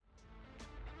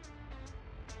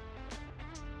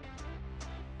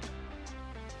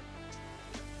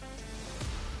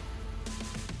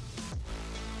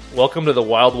Welcome to the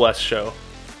Wild West Show,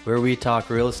 where we talk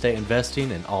real estate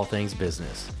investing and all things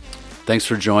business. Thanks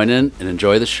for joining and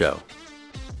enjoy the show.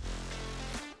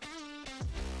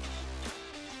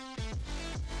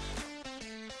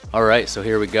 All right, so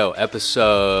here we go.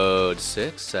 Episode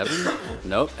 6, 7?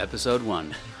 Nope, episode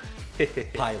 1.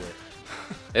 Pilot.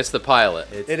 It's the pilot.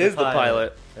 It is the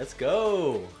pilot. Let's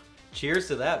go. Cheers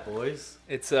to that, boys.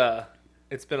 It's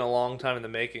been a long time in the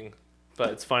making, but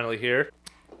it's finally here,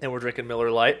 and we're drinking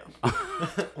Miller Lite.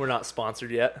 We're not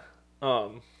sponsored yet.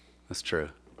 That's true.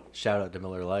 Shout out to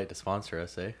Miller Lite to sponsor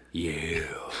us, eh? Yeah.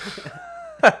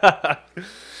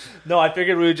 No, I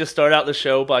figured we would just start out the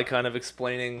show by kind of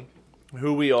explaining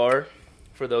who we are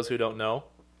for those who don't know.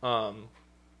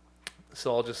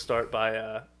 So I'll just start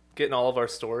by getting all of our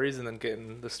stories and then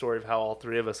getting the story of how all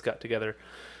three of us got together.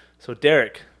 So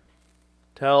Derek,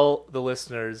 tell the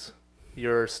listeners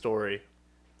your story.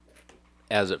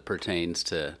 As it pertains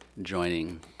to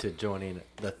joining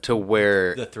to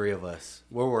where the three of us,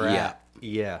 where we're at.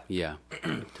 Yeah.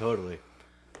 Totally.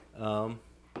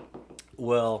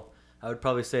 Well, I would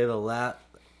probably say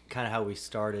kind of how we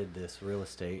started this real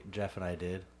estate, Jeff and I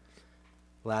did.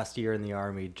 Last year in the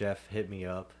Army, Jeff hit me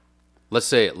up. Let's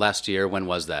say last year. When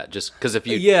was that? Just because if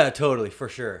you... Yeah, totally, for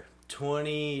sure. When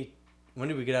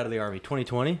did we get out of the Army?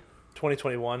 2020?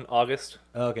 2021, August.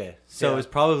 Okay, so It was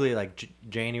probably like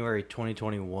January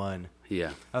 2021.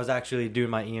 Yeah. I was actually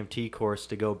doing my EMT course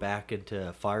to go back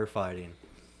into firefighting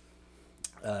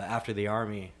after the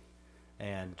Army,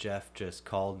 and Jeff just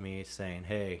called me saying,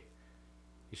 hey,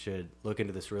 you should look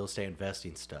into this real estate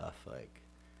investing stuff. Like,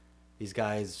 these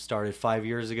guys started 5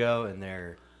 years ago, and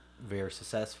they're very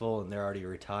successful, and they're already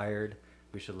retired.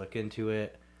 We should look into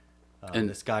it. And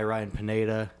this guy, Ryan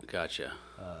Pineda. Gotcha.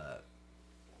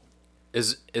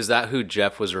 Is that who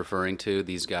Jeff was referring to?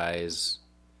 These guys,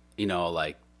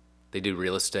 like they do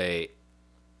real estate.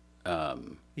 They're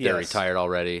retired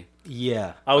already.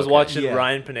 Yeah. I was watching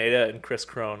Ryan Pineda and Chris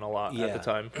Crone a lot at the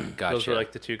time. Gotcha. Those were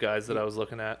like the two guys that I was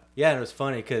looking at. Yeah, and it was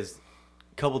funny because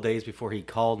a couple days before he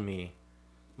called me,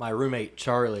 my roommate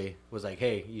Charlie was like,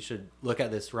 hey, you should look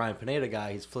at this Ryan Pineda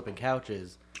guy. He's flipping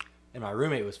couches. And my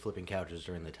roommate was flipping couches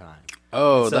during the time.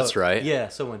 Oh, that's right. Yeah,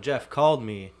 so when Jeff called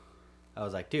me, I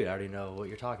was like, dude, I already know what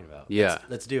you're talking about. Yeah.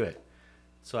 Let's do it.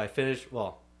 So I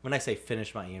when I say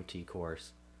finish my EMT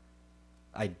course,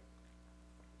 I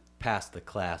passed the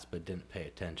class but didn't pay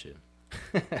attention.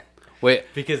 Wait.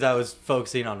 Because I was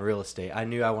focusing on real estate. I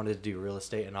knew I wanted to do real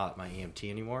estate and not my EMT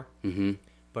anymore. Mm-hmm.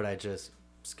 But I just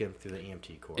skimmed through the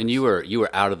EMT course. And you were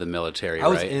out of the military, right? I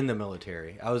was in the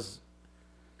military.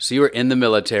 So you were in the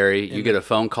military. You get a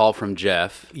phone call from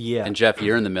Jeff. Yeah. And Jeff,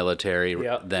 you're in the military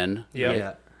then. Yep.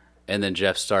 Yeah. And then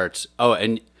Jeff starts. Oh,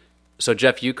 and so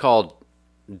Jeff, you called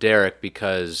Derek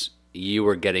because you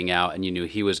were getting out and you knew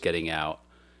he was getting out,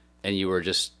 and you were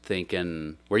just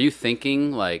thinking. Were you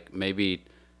thinking like maybe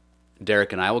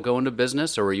Derek and I will go into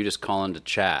business, or were you just calling to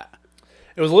chat?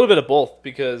 It was a little bit of both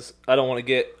because I don't want to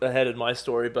get ahead of my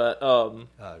story, but it doesn't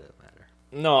matter.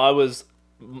 No,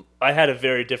 I had a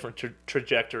very different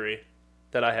trajectory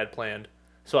that I had planned.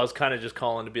 So I was kind of just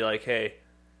calling to be like, hey,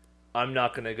 I'm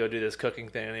not going to go do this cooking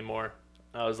thing anymore.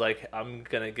 I was like, I'm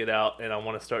going to get out and I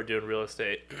want to start doing real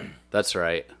estate. That's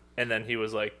right. And then he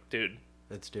was like, dude,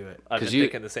 let's do it. I've been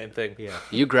thinking the same thing. Yeah.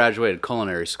 You graduated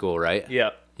culinary school, right? Yeah.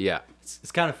 Yeah.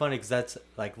 It's kind of funny because that's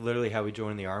like literally how we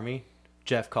joined the Army.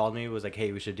 Jeff called me, was like,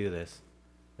 hey, we should do this.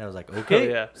 And I was like,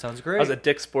 okay, sounds great. I was at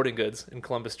Dick's Sporting Goods in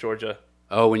Columbus, Georgia.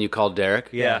 Oh, when you called Derek?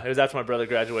 Yeah, it was after my brother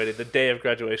graduated, the day of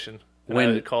graduation. And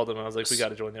I called him and I was like, we got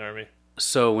to join the Army.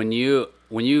 So when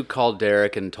you called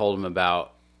Derek and told him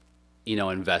about,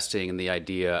 investing and the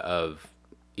idea of,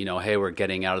 hey, we're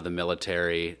getting out of the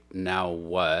military, now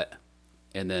what?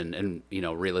 And then,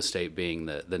 real estate being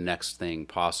the next thing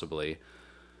possibly.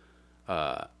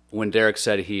 When Derek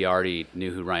said he already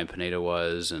knew who Ryan Pineda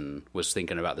was and was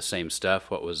thinking about the same stuff,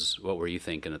 what were you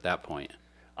thinking at that point?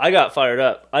 I got fired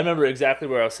up. I remember exactly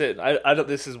where I was sitting. I don't.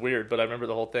 This is weird, but I remember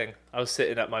the whole thing. I was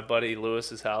sitting at my buddy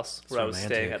Lewis's house where I was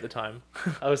staying at the time.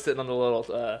 I was sitting on the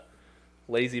little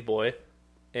lazy boy,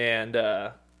 and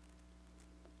I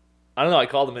don't know. I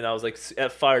called him and I was like,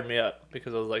 it fired me up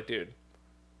because I was like, dude,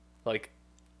 like,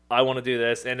 I want to do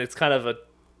this, and it's kind of a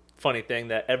funny thing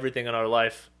that everything in our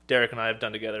life, Derek and I have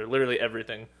done together. Literally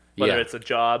everything, whether it's a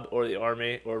job or the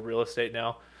Army or real estate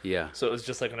now. Yeah. So it was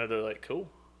just like another like, cool.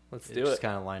 Let's do it. Just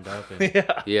kind of lined up. And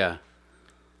Yeah.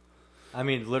 I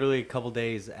mean, literally a couple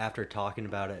days after talking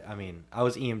about it, I mean, I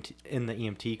was in the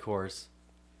EMT course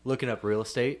looking up real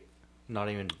estate. Not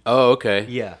even... Oh, okay.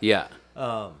 Yeah. Yeah.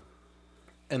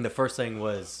 And the first thing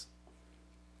was,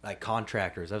 like,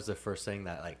 contractors. That was the first thing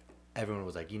that, like, everyone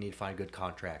was like, you need to find good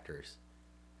contractors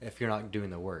if you're not doing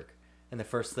the work. And the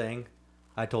first thing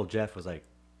I told Jeff was like,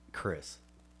 Chris.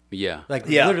 Yeah. Like,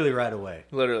 literally right away.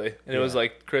 Literally. And it was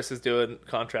like, Chris is doing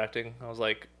contracting. I was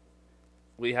like,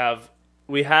 we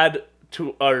had,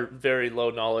 to our very low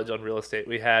knowledge on real estate,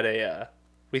 we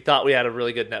thought we had a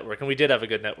really good network. And we did have a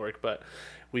good network, but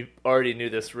we already knew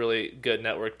this really good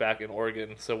network back in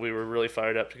Oregon. So we were really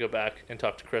fired up to go back and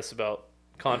talk to Chris about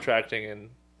contracting and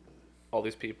all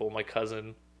these people, my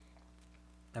cousin.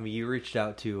 I mean, you reached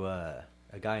out to a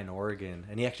guy in Oregon,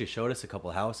 and he actually showed us a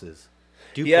couple houses.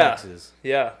 Duplexes.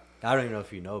 Yeah. I don't even know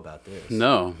if you know about this.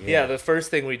 No. Yeah, the first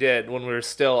thing we did when I was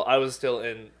still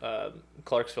in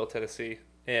Clarksville, Tennessee,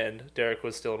 and Derek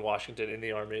was still in Washington in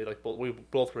the Army. Like, we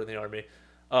both were in the Army.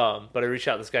 But I reached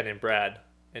out to this guy named Brad,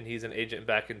 and he's an agent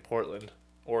back in Portland,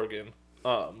 Oregon.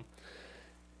 I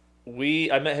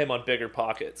met him on Bigger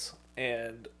Pockets,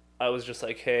 and I was just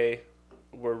like, hey,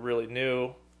 we're really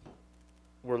new.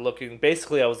 I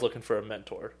was looking for a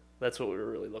mentor. That's what we were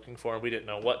really looking for, and we didn't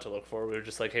know what to look for. We were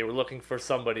just like, hey, we're looking for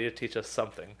somebody to teach us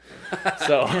something.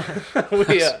 So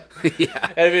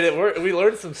we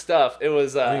learned some stuff. It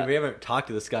was I mean, we haven't talked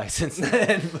to this guy since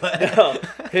then, but no,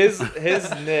 his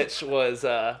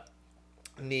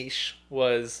niche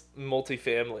was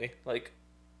multifamily, like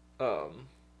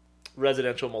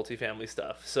residential multifamily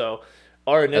stuff. So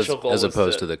our initial goal as was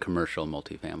opposed to the commercial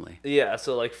multifamily. Yeah,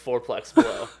 so like fourplex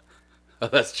below. Oh,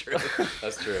 that's true.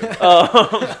 That's true.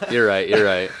 You're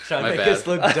right. trying My to make bad. us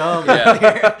look dumb.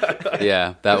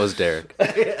 Yeah, that was Derek.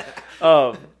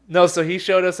 No, so he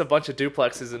showed us a bunch of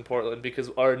duplexes in Portland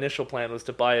because our initial plan was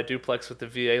to buy a duplex with the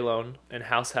VA loan and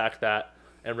house hack that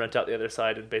and rent out the other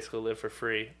side and basically live for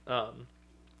free.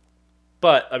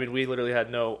 But, I mean, we literally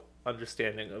had no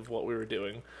understanding of what we were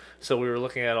doing. So we were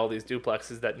looking at all these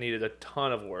duplexes that needed a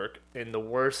ton of work in the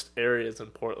worst areas in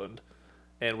Portland.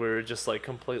 And we were just, like,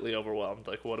 completely overwhelmed.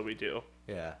 Like, what do we do?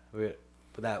 Yeah.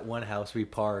 For that one house we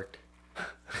parked,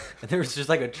 and there was just,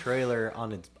 like, a trailer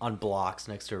on blocks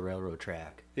next to a railroad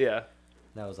track. Yeah.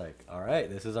 And I was like, all right,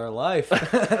 this is our life.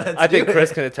 I think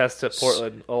Chris can attest to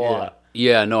Portland a lot.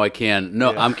 Yeah, no, I can.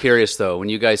 No, I'm curious, though. When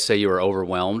you guys say you were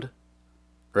overwhelmed,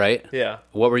 right? Yeah.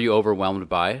 What were you overwhelmed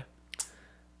by?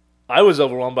 I was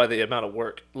overwhelmed by the amount of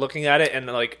work. Looking at it and,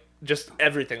 like, just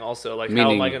everything also. Like,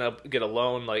 how am I going to get a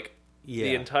loan? Like,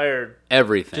 the entire...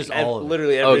 Everything. Just all of it.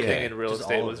 Literally everything in real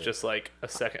estate was it. just, like,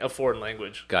 a foreign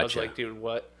language. Gotcha. I was like, dude,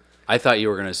 what? I thought you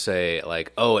were going to say,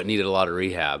 like, oh, it needed a lot of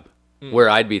rehab. Where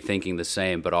I'd be thinking the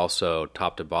same, but also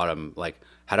top to bottom, like,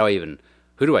 who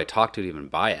do I talk to even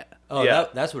buy it? Oh, Yeah.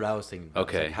 that's what I was thinking about.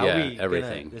 Okay, Like, how are we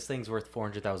everything. this thing's worth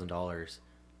 $400,000,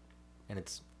 and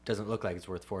it doesn't look like it's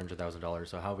worth $400,000.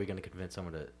 So how are we going to convince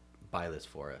someone to buy this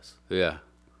for us? Yeah.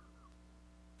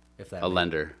 If that A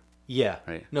lender. Yeah.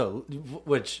 Right. No,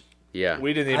 which Yeah.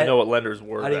 We didn't even know what lenders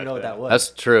were. I didn't back know what then. that was. That's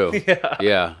true.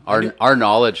 Yeah. Our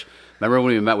knowledge. Remember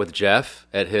when we met with Jeff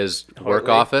at his work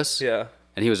Hartley? office? Yeah.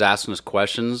 And he was asking us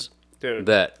questions Dude.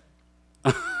 that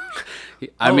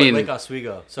I mean, Lake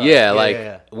Oswego. Sorry.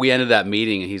 yeah, we ended that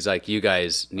meeting and he's like, you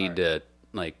guys need to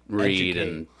like read Educate.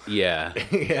 and yeah.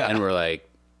 Yeah. And we're like,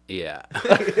 yeah.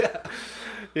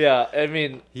 Yeah, I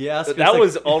mean, He asked us, that like-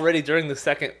 was already during the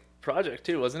second project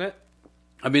too, wasn't it?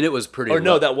 I mean, it was pretty Or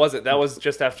no, low. that wasn't. That was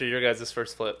just after your guys'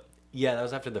 first flip. Yeah, that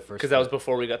was after the first. Because that was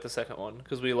before we got the second one.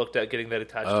 Because we looked at getting that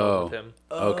attached home Oh. with him.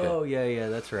 Okay. Oh yeah,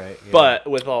 that's right. Yeah. But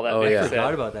with all that Oh, being yeah. I said,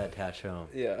 forgot about that attached home.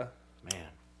 yeah.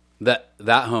 Man,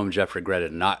 That home Jeff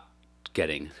regretted not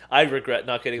getting. I regret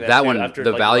not getting that. That too, one, after,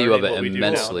 the like, value of learning it what we do now.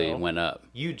 immensely went up.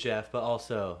 you Jeff, but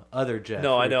also other Jeff.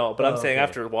 No, I know, but I'm saying okay.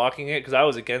 after walking it, because I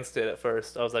was against it at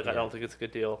first. I was like, I don't think it's a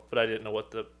good deal, but I didn't know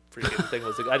what the freaking thing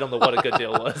was. I don't know what a good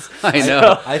deal was. I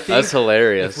know. I think That's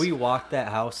hilarious. If we walked that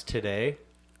house today,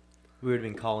 we would have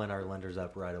been calling our lenders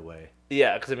up right away.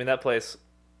 Yeah, because I mean that place.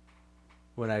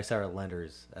 When I say our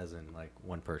lenders, as in like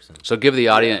one person. So give the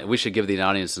audience. We should give the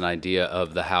audience an idea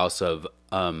of the house of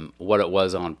what it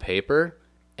was on paper,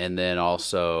 and then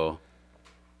also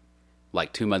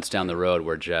like 2 months down the road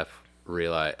where Jeff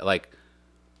realized, like,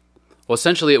 well,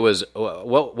 essentially it was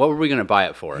what were we going to buy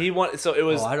it for? He wanted, so it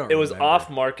was I don't it was remember. off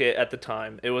market at the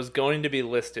time. It was going to be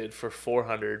listed for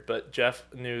 $400, but Jeff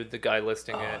knew the guy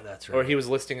listing it. That's Or right. he was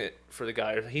listing it for the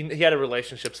guy. Or he had a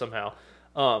relationship somehow.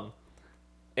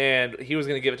 And he was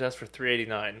going to give it to us for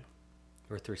 $389.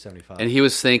 Or 375. and he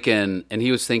was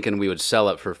thinking we would sell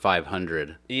it for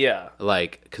 $500, Yeah.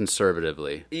 like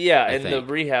conservatively. Yeah, I and think.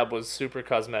 the rehab was super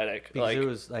cosmetic. because Like it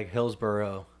was like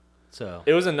Hillsboro, so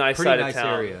it was a nice pretty side nice of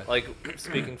town. area. Like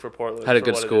speaking for Portland, Had a for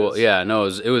good what it school. is. Yeah, no,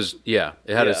 it was yeah.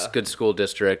 It had Yeah. a good school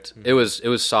district. It was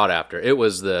sought after. It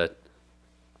was the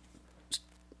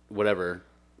whatever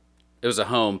It was a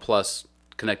home plus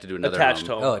connected to another attached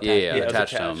home. Oh,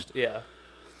 attached home. Yeah.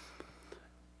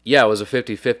 Yeah, it was a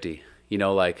 50-50. You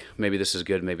know, like, maybe this is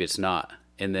good, maybe it's not.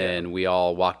 And then we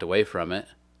all walked away from it.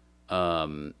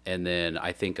 And then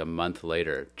I think a month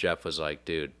later, Jeff was like,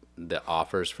 dude, the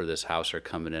offers for this house are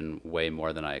coming in way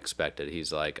more than I expected.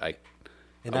 He's like,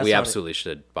 we absolutely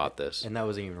should have bought this. And that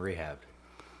wasn't even rehabbed.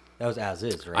 That was as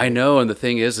is, right? I know, and the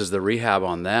thing is the rehab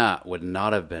on that would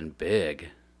not have been big.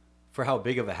 For how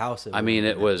big of a house it was. I mean,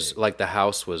 it was like the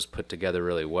house was put together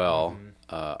really well.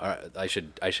 I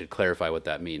should clarify what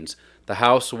that means. The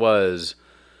house was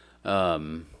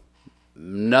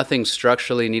nothing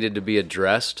structurally needed to be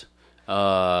addressed.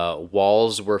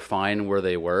 Walls were fine where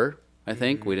they were. I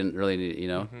think we didn't really need,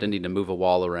 didn't need to move a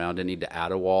wall around, didn't need to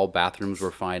add a wall. Bathrooms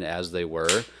were fine as they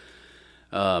were.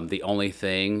 The only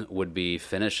thing would be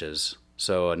finishes.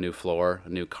 So a new floor, a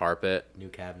new carpet, new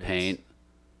cabinets, paint,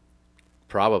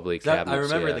 probably cabinets. I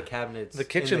remember the cabinets. The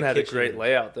kitchen had a great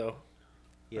layout, though.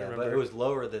 Yeah, but it was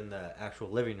lower than the actual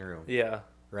living room. Yeah.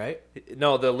 Right?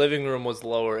 No, the living room was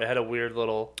lower. It had a weird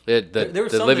little...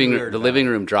 The living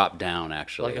room dropped down,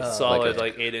 actually. Like a solid,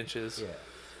 8 inches. Yeah.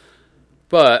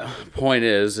 But point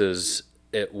is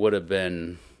it would have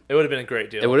been... It would have been a great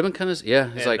deal. It would have been kind of... Yeah,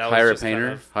 it's like hire a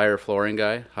painter, hire a flooring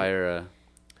guy, hire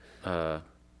a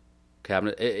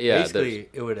cabinet. Basically,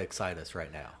 it would excite us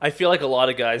right now. I feel like a lot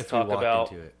of guys talk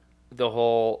about the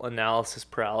whole analysis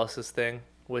paralysis thing,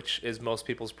 which is most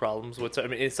people's problems. Which, I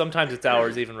mean, sometimes it's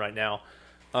ours even right now.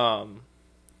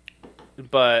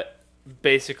 But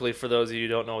basically, for those of you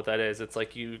who don't know what that is, it's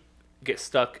like you get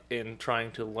stuck in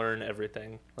trying to learn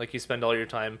everything. Like you spend all your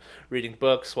time reading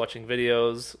books, watching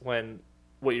videos, when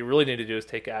what you really need to do is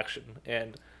take action.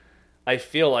 And I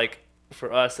feel like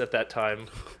for us at that time,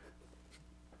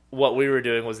 what we were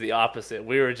doing was the opposite.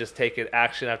 We were just taking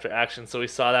action after action. So we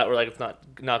saw that, we're like, it's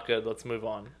not good. Let's move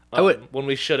on. When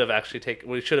we should have actually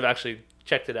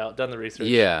checked it out, done the research,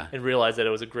 and realized that it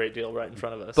was a great deal right in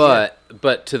front of us.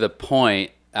 But to the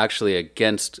point, actually,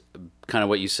 against kind of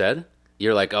what you said,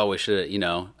 you're like, oh, we should,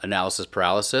 analysis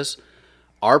paralysis.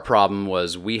 Our problem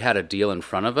was we had a deal in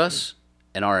front of us,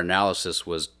 and our analysis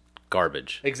was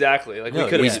garbage. Exactly. Like we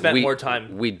could have spent more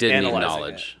time. We didn't need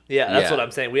knowledge. Yeah, that's what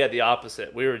I'm saying. We had the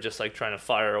opposite. We were just like trying to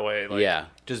fire away. Like,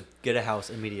 just get a house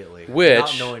immediately,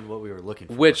 not knowing what we were looking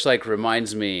for. Which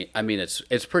reminds me. I mean,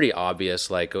 it's pretty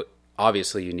obvious. Like,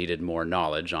 obviously, you needed more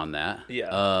knowledge on that.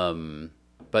 Yeah.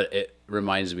 But it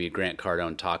reminds me of Grant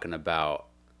Cardone talking about,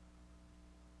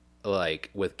 like,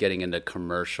 with getting into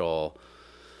commercial,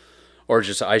 or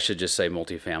I should just say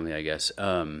multifamily, I guess.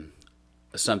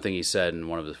 Something he said in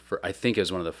one of I think it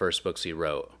was one of the first books he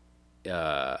wrote.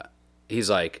 He's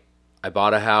like, I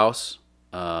bought a house,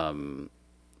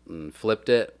 flipped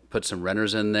it, put some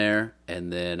renters in there,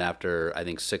 and then after, I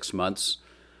think, 6 months,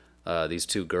 these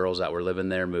 2 girls that were living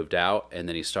there moved out, and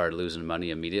then he started losing money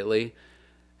immediately,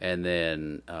 and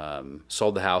then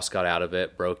sold the house, got out of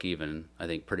it, broke even, I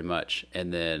think, pretty much,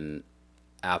 and then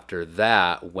after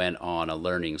that went on a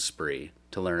learning spree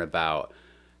to learn about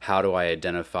how do I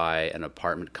identify an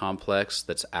apartment complex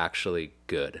that's actually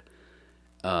good.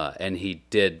 And he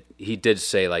did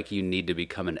say, like, you need to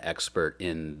become an expert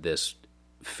in this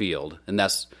field. And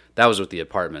that was with the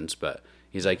apartments, but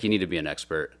he's like, you need to be an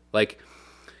expert. Like,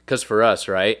 because for us,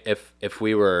 right, if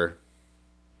we were,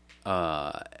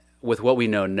 with what we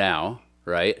know now,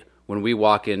 right, when we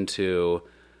walk into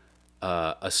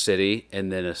a city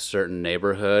and then a certain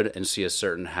neighborhood and see a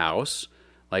certain house,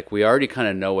 like, we already kind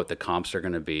of know what the comps are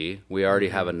going to be. We already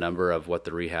have a number of what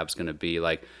the rehab's going to be.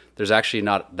 Like, there's actually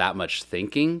not that much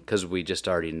thinking because we just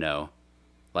already know.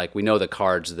 Like, we know the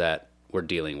cards that we're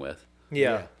dealing with.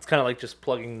 Yeah. It's kind of like just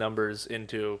plugging numbers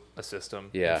into a system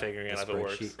and figuring out how it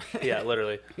works. Yeah,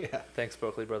 literally. Yeah. Thanks,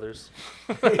 Berkeley Brothers.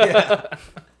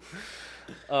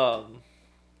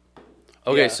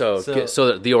 Okay, so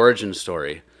the origin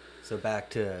story. So back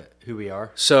to who we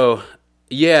are. So...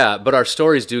 yeah, but our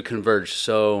stories do converge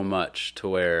so much to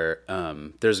where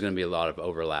there's going to be a lot of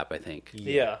overlap, I think.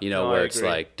 Yeah. Where it's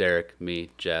like Derek, me,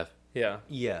 Jeff. Yeah.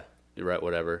 Yeah. Right,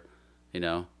 whatever.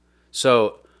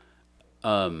 So...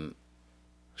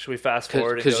 should we fast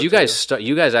forward? Because you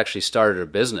guys actually started a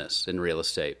business in real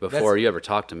estate before you ever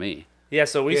talked to me. Yeah,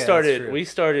 so we started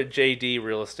JD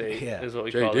Real Estate is what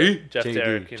we called it. Jeff JD,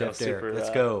 Derek, Jeff super. Let's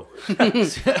go.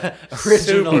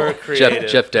 Super creative.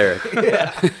 Jeff Derek.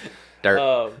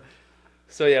 Yeah.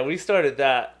 So yeah, we started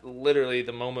that literally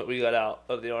the moment we got out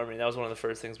of the Army. That was one of the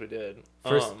first things we did.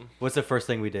 What's the first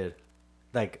thing we did?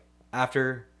 Like,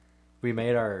 after we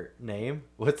made our name,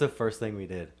 what's the first thing we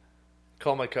did?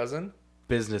 Call my cousin.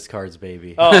 business cards,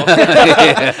 baby. Oh,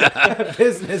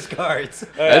 Business cards.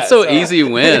 That's so easy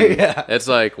win. Yeah. It's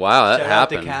like, wow, that Shout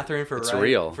happened. out to Catherine for it's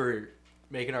real. for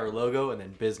making our logo and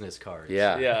then business cards.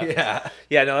 Yeah. yeah.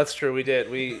 Yeah, no, that's true. We did.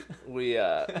 We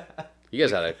You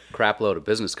guys had a crap load of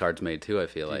business cards made too, I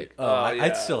feel like. yeah.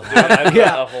 I'd still Dude, have. I've Yeah.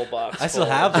 got a whole box. I still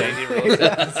full have of them. JD Rose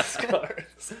business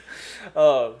cards.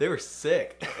 They were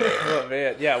sick. Oh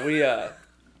man, yeah. We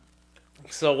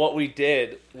So what we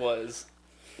did was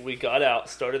we got out,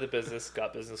 started the business,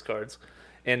 got business cards,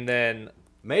 and then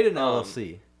Made an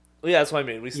LLC. yeah, that's what I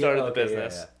mean. We started the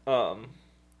business, and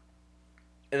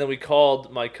then we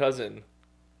called my cousin.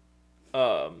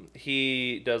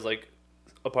 He does like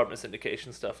apartment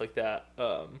syndication stuff like that.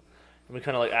 And we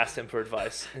kind of like asked him for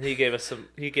advice, and he gave us some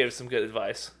good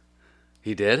advice.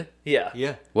 He did? Yeah.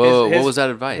 Yeah. Whoa, what was that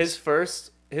advice?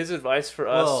 His advice for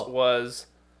us was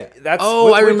that's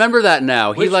I remember that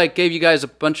now. He like gave you guys a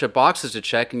bunch of boxes to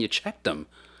check, and you checked them.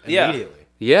 Immediately.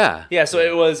 Yeah. Yeah, so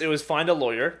it was find a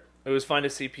lawyer, it was find a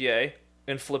CPA,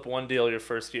 and flip one deal your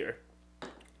first year.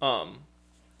 And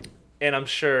I'm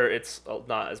sure it's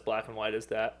not as black and white as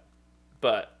that,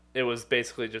 but it was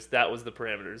basically just that was the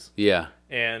parameters. Yeah.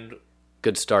 And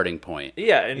Good starting point.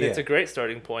 yeah, and it's a great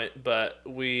starting point, but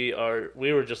we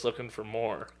were just looking for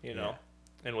more,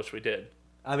 in which we did.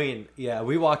 I mean, yeah,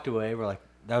 we walked away. We're like,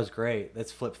 that was great.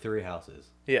 Let's flip 3 houses.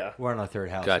 Yeah. We're on our 3rd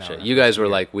house. Gotcha. Now, You guys were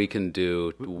like, we can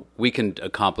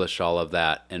accomplish all of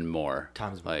that and more.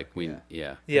 Times more, like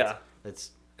Yeah.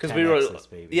 That's Because 10X,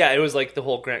 baby. yeah, it was like the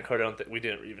whole Grant Cardone thing. We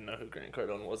didn't even know who Grant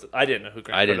Cardone was. I didn't know who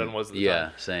Grant Cardone was at the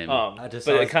time. Same. But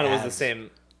it kind of was the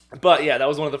same. But yeah, that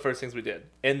was one of the first things we did.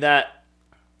 And that,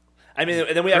 I mean,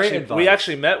 and then we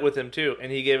actually met with him too,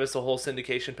 and he gave us a whole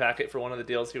syndication packet for one of the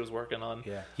deals he was working on.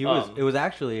 Yeah, it was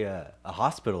actually a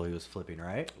hospital he was flipping,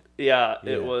 right? Yeah,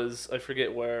 it was. I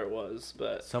forget where it was,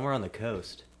 but somewhere on the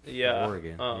coast. Yeah,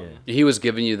 Oregon. He was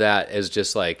giving you that as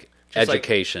just like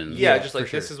education. Just like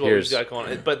this is what we've got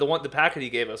going on. But the packet he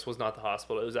gave us was not the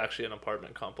hospital. It was actually an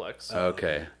apartment complex.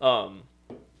 Okay.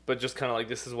 But just kind of like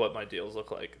this is what my deals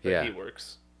look like that he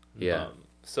works. Yeah.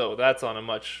 So that's on a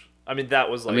much. I mean, that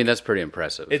was like. I mean, that's pretty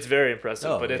impressive. It's very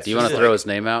impressive, but it's. Do you want to throw his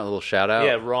name out? A little shout out.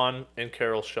 Yeah, Ron and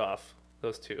Carol Schaff,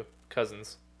 those two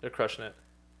cousins. They're crushing it.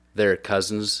 They're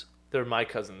cousins. They're my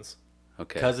cousins.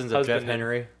 Okay. Cousins of Jeff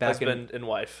Henry. Husband and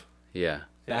wife. Yeah.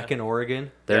 Back in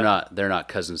Oregon. They're not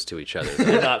cousins to each other.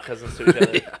 They're not cousins to each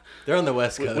other. Yeah. They're on the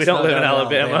West Coast. We don't live in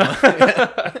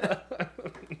Alabama.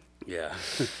 Yeah.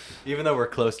 Even though we're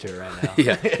close to it right now.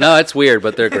 Yeah. No, it's weird,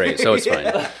 but they're great, so it's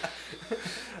fine.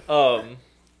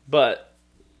 But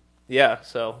yeah,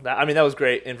 so that was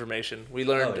great information. We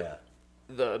learned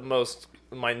the most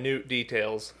minute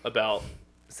details about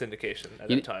syndication at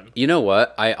that time. You know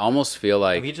what? I almost feel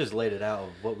like he just laid it out of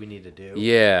what we need to do.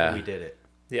 Yeah. And we did it.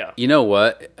 Yeah. You know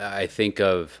what? I think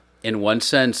of in one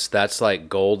sense that's like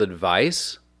gold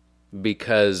advice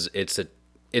because it's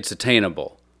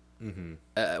attainable,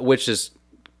 which is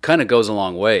kind of goes a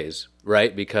long ways,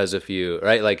 right? Because if you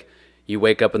like you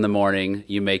wake up in the morning,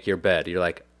 you make your bed, you're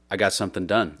like, I got something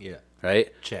done. Yeah.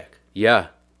 Right. Check. Yeah.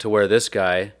 To where this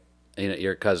guy,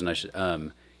 your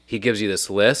cousin, he gives you this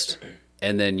list,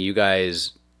 and then you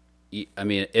guys, I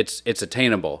mean, it's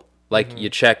attainable. Like you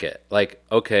check it, like,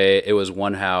 okay, it was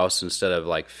 1 house instead of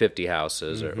like 50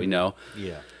 houses or,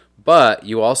 Yeah. But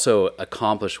you also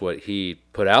accomplish what he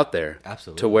put out there.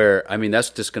 Absolutely. To where, I mean, that's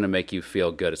just going to make you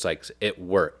feel good. It's like, it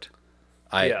worked.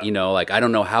 I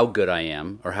don't know how good I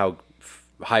am or how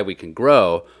high we can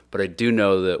grow, but I do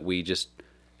know that we just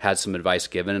had some advice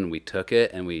given and we took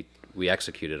it and we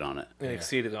executed on it. And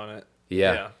exceeded on it.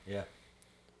 Yeah. Yeah.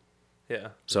 Yeah.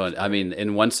 So, I mean,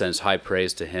 in one sense, high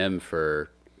praise to him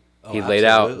for... He laid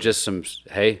out just some,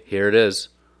 hey, here it is.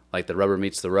 Like the rubber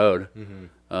meets the road.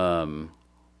 It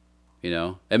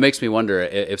makes me wonder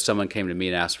if someone came to me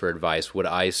and asked for advice, would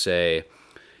I say,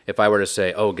 if I were to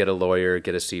say, oh, get a lawyer,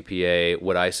 get a CPA,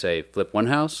 would I say flip 1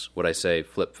 house? Would I say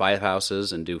flip 5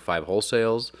 houses and do 5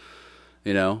 wholesales?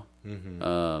 I don't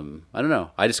know.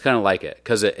 I just kind of like it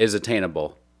because it is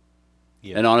attainable.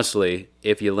 Yeah. And honestly,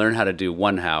 if you learn how to do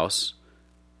 1 house,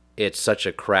 it's such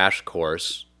a crash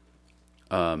course.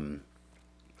 I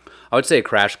would say a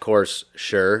crash course,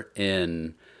 sure,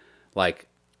 in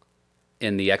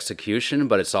the execution,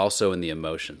 but it's also in the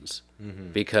emotions.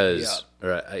 Because,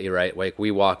 you're right, like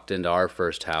we walked into our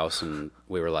first house and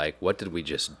we were like, what did we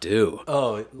just do?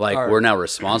 Oh, we're now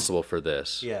responsible for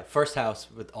this. Yeah, first house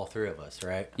with all 3 of us,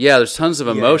 right? Yeah, there's tons of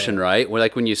emotion, right?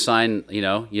 Like when you sign,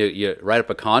 you write up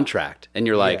a contract and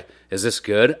you're like, is this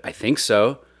good? I think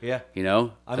so. Yeah.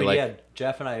 I mean,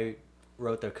 Jeff and I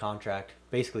wrote the contract.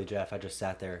 Basically, Jeff, I just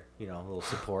sat there, a little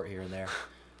support here and there.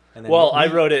 And then Well, I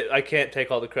wrote it. I can't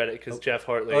take all the credit because Jeff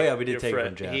Hartley. Oh, yeah, we did your take it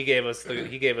friend, from Jeff. He gave us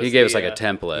like a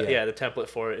template. Yeah, the template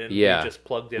for it, and we just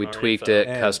plugged in. We our tweaked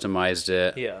info. it, customized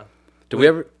it. Yeah. Did we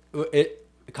ever?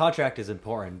 The contract is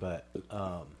important, but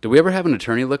Did we ever have an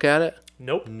attorney look at it?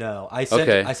 Nope. no. I sent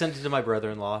it to my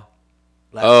brother-in-law.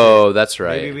 Oh, that's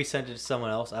right. Maybe we sent it to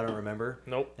someone else. I don't remember.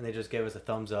 Nope. And they just gave us a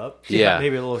thumbs up. Yeah.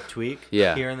 Maybe a little tweak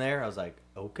Yeah. here and there. I was like,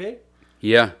 okay.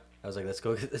 Yeah. I was like, let's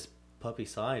go get this puppy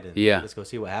signed and let's go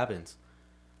see what happens.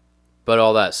 But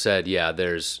all that said,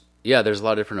 there's a lot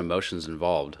of different emotions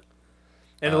involved.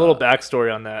 And a little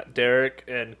backstory on that: Derek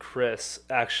and Chris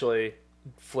actually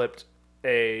flipped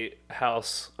a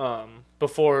house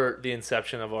before the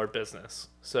inception of our business.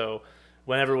 So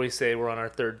whenever we say we're on our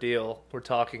third deal, we're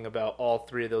talking about all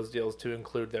three of those deals to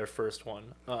include their first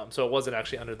one. So it wasn't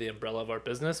actually under the umbrella of our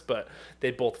business, but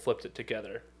they both flipped it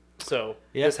together. So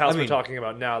this house we're talking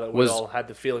about now that we all had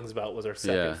the feelings about was our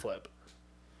second flip.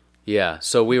 Yeah.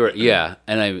 So we were,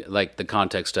 and I like the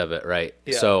context of it, right?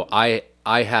 Yeah. So I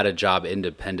had a job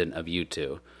independent of you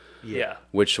two. Yeah.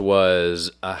 Which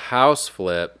was a house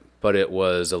flip, but it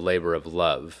was a labor of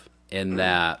love in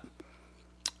that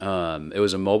it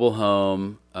was a mobile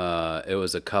home. It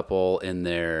was a couple in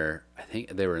their, I think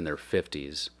they were in their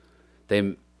 50s.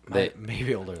 They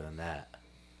maybe older than that.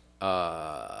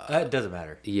 It doesn't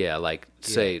matter. Yeah, like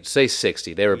say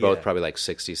 60. They were both probably like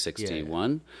 60,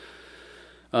 61.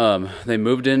 Yeah. They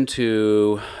moved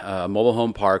into a mobile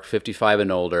home park, 55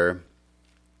 and older.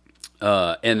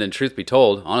 And then truth be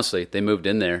told, honestly, they moved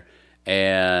in there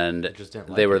and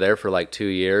they were there for like 2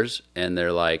 years, and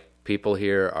they're like, people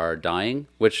here are dying,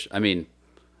 which I mean,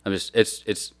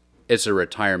 it's a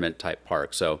retirement type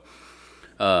park. So,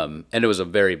 and it was a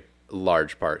very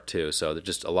large park too. So there's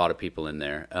just a lot of people in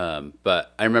there.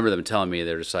 But I remember them telling me,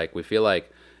 they're just like, we feel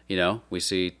like, we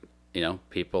see,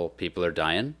 people are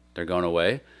dying, they're going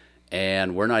away,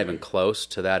 and we're not even close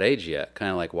to that age yet.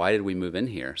 Kind of like, why did we move in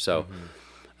here? So,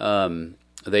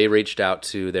 they reached out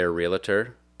to their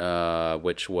realtor,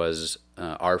 which was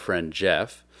our friend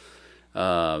Jeff,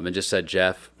 and just said,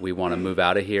 Jeff, we want to move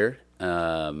out of here.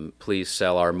 Please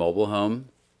sell our mobile home.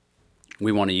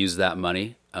 We want to use that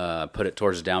money, put it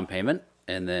towards a down payment,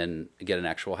 and then get an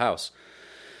actual house.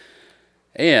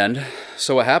 And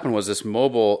so what happened was this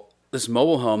mobile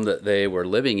home that they were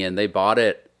living in, they bought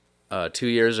it 2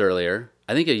 years earlier.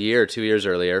 I think a year or 2 years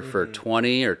earlier for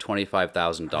 $20,000 or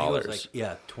 $25,000.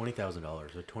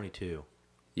 $20,000 or $22,000.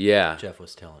 Yeah, Jeff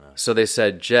was telling us. So they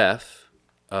said, Jeff,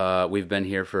 we've been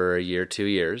here for a year, 2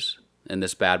 years, and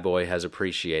this bad boy has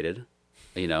appreciated,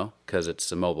 because it's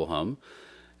a mobile home,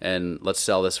 and let's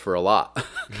sell this for a lot.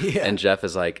 Yeah. And Jeff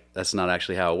is like, that's not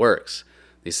actually how it works.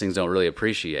 These things don't really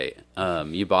appreciate.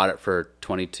 You bought it for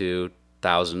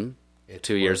 $22,000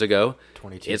 2 years ago.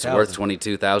 It's worth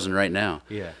 $22,000 right now.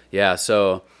 Yeah. Yeah.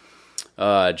 So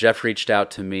Jeff reached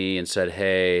out to me and said,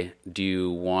 hey, do you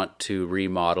want to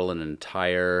remodel an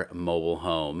entire mobile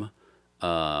home,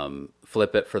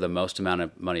 flip it for the most amount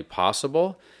of money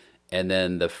possible, and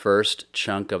then the first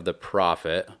chunk of the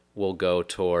profit will go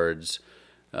towards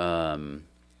just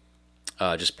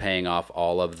paying off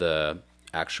all of the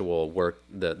actual work,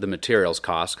 the materials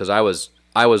costs, because I was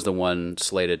the one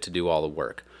slated to do all the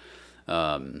work.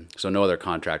 So no other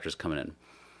contractors coming in.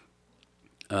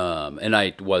 And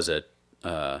I was a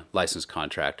licensed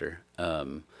contractor.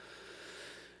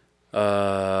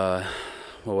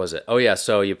 What was it? Oh yeah,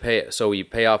 so you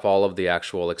pay off all of the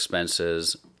actual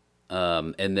expenses,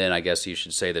 and then I guess you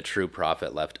should say the true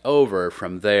profit left over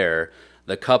from there.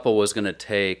 The couple was going to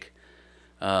take,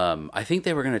 I think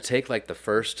they were going to take like the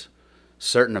first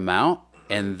certain amount,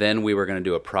 and then we were going to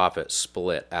do a profit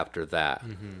split after that.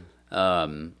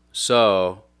 Mm-hmm.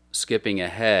 So skipping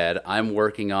ahead, I'm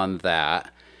working on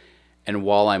that. And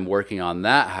while I'm working on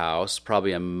that house,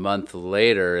 probably a month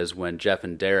later is when Jeff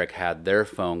and Derek had their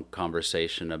phone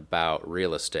conversation about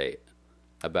real estate.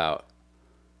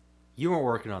 You weren't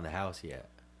working on the house yet.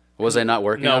 Was I not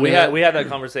working on it? No, we had that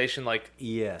conversation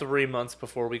 3 months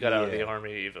before we got out of the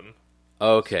Army even.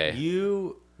 Okay.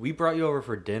 We brought you over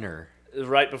for dinner.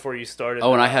 Right before you started.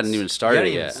 Oh, and I hadn't even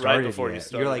started yet. Right before you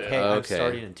started. You're like, hey, I'm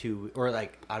starting in 2 weeks. Or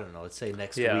like, I don't know, let's say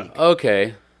next week.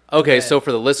 Okay. So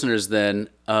for the listeners then,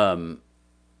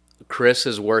 Chris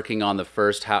is working on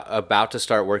about to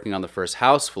start working on the first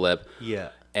house flip. Yeah.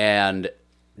 And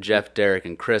Jeff, Derek,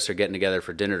 and Chris are getting together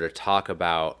for dinner to talk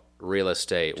about real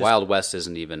estate. Wild West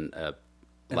isn't even a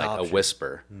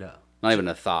whisper. No. Not even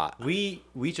a thought. We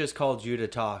just called you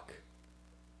to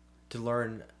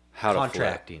learn how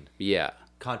contracting. Yeah.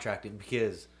 Contracting,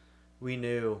 because we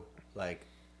knew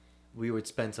we would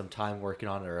spend some time working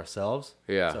on it ourselves.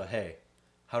 Yeah. So hey,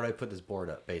 how do I put this board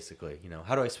up? Basically,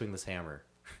 how do I swing this hammer?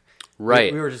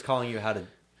 Right. We were just calling you how to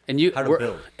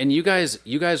build. And you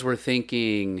guys were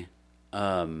thinking,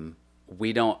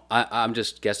 we don't. I'm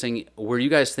just guessing. Were you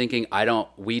guys thinking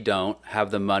we don't have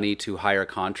the money to hire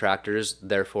contractors,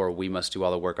 therefore we must do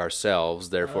all the work ourselves,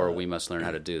 therefore we must learn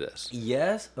how to do this?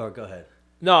 Yes. Or go ahead.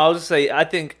 No, I'll just say I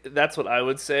think that's what I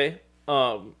would say.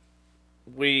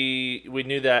 We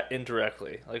knew that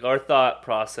indirectly. Like our thought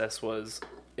process was,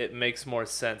 it makes more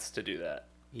sense to do that.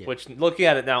 Yeah. Which, looking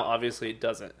at it now, obviously it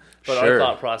doesn't. But our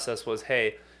thought process was,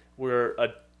 hey, we're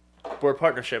a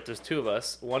partnership. There's two of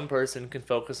us. One person can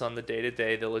focus on the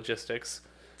day-to-day, the logistics,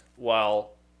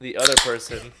 while the other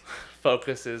person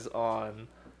focuses on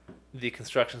the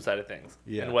construction side of things.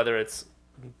 Yeah. And whether it's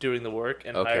doing the work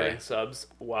and hiring subs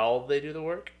while they do the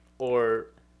work, or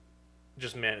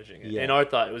just managing it. Yeah. And our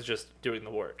thought, it was just doing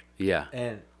the work. Yeah.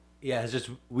 And it's just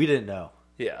we didn't know.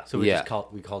 Yeah. So we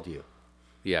called you.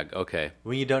 Yeah, okay.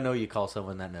 When you don't know, you call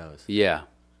someone that knows. Yeah.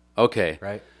 Okay.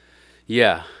 Right?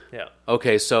 Yeah. Yeah.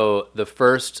 Okay, so the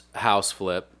first house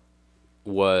flip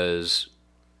was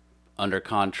under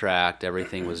contract.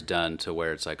 Everything was done to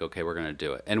where it's like, okay, we're going to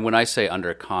do it. And when I say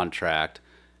under contract,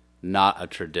 not a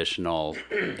traditional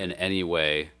in any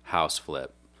way house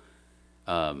flip.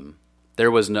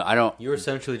 There was no, I don't. You were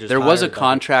essentially just. There was a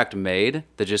contract made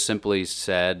that just simply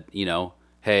said,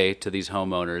 hey, to these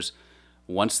homeowners,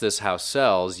 once this house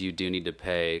sells, you do need to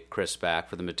pay Chris back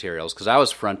for the materials, because I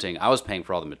was paying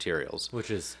for all the materials.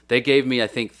 They gave me, I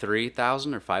think,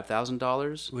 $3,000 or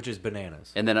 $5,000, which is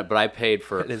bananas. And then, but I paid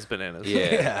for it is bananas.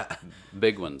 Yeah,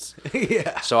 big ones.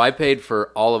 Yeah. So I paid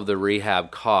for all of the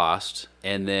rehab cost,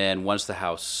 and then once the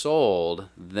house sold,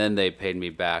 then they paid me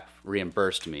back,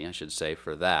 reimbursed me, I should say,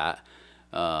 for that,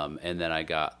 and then I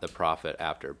got the profit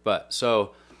after. But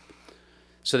so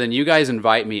then you guys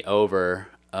invite me over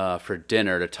for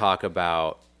dinner to talk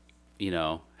about,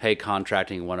 hey,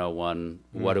 contracting 101,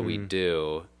 what do we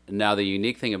do? Now, the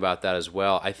unique thing about that as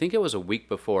well, I think it was a week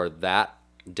before that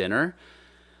dinner,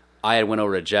 I had went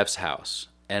over to Jeff's house,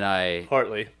 and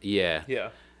Hartley. Yeah. Yeah.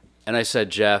 And I said,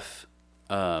 Jeff,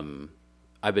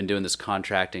 I've been doing this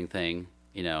contracting thing,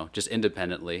 just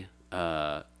independently,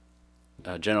 a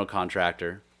general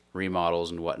contractor,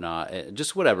 remodels and whatnot,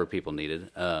 just whatever people needed.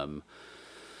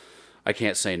 I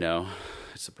can't say no.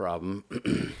 It's a problem.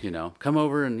 Come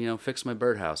over and, fix my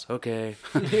birdhouse. Okay.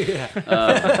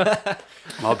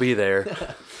 I'll be there.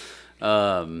 You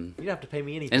don't have to pay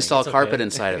me anything. Install carpet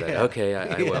inside of it. Yeah. Okay,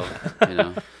 I will.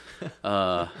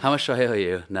 How much do I owe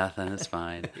you? Nothing. It's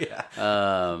fine. Yeah.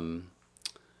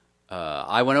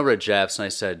 I went over to Jeff's and I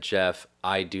said, Jeff,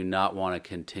 I do not want to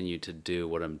continue to do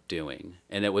what I'm doing.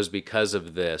 And it was because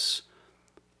of this.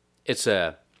 It's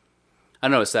I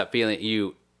don't know, it's that feeling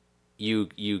you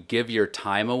give your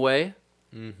time away,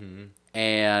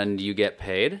 and you get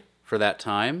paid for that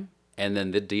time, and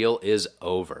then the deal is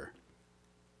over.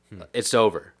 It's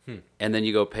over. And then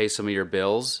you go pay some of your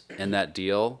bills, and that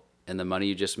deal and the money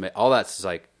you just made, all that's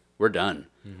like, we're done.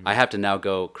 I have to now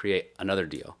go create another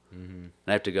deal. And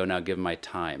I have to go now give my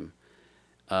time.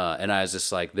 And I was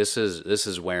just like, this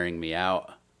is wearing me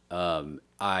out.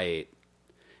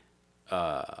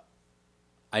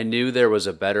 I knew there was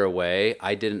a better way.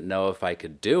 I didn't know if I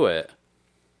could do it,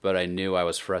 but I knew I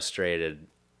was frustrated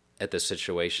at the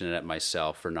situation and at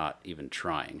myself for not even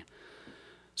trying.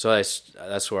 So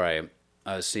that's where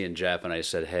I was seeing Jeff, and I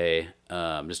said, hey,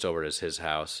 just over at his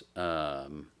house.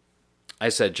 I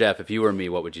said, Jeff, if you were me,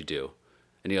 what would you do?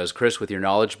 And he goes, Chris, with your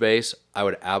knowledge base, I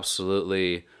would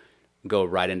absolutely go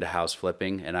right into house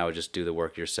flipping, and I would just do the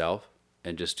work yourself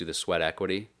and just do the sweat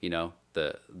equity,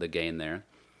 the gain there.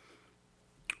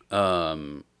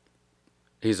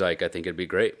 He's like, I think it'd be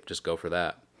great. Just go for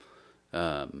that.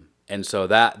 And so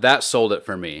that sold it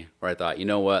for me, where I thought, you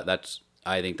know what,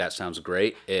 I think that sounds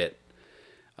great. It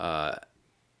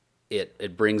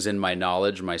brings in my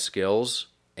knowledge, my skills,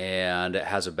 and it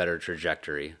has a better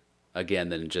trajectory again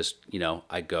than just,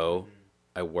 I go,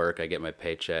 I work, I get my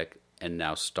paycheck, and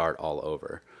now start all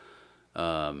over.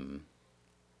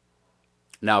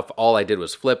 Now, if all I did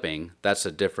was flipping, that's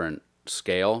a different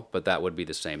scale, but that would be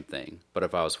the same thing. But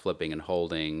if I was flipping and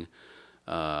holding,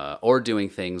 or doing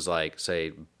things like,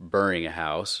 say, burying a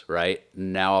house, right?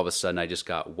 Now all of a sudden I just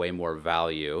got way more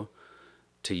value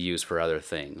to use for other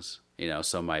things,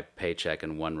 so my paycheck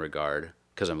in one regard,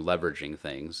 because I'm leveraging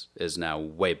things, is now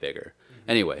way bigger.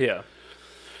 Anyway,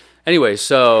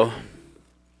 so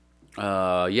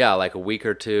like a week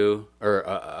or two, or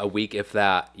a week if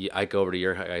that, I go over to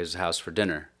your guys' house for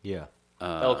dinner. Yeah.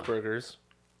 Elk burgers.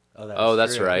 Oh,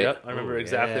 that's right. Yep, I remember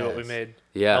exactly what we made.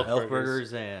 Yeah. Elk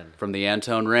burgers and... From the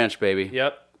Antone Ranch, baby.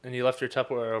 Yep, and you left your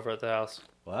Tupperware over at the house.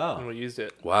 Wow. And we used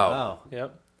it. Wow.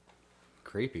 Yep.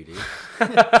 Creepy, dude.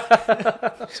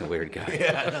 He's a weird guy.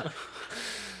 Yeah, I know.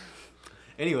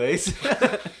 Anyways.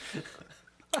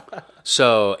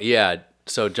 So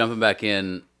jumping back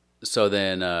in. So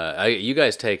then, you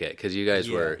guys take it because you guys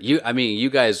you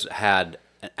guys had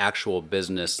an actual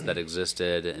business that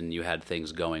existed, and you had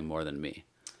things going more than me.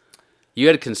 You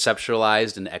had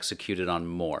conceptualized and executed on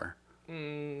more.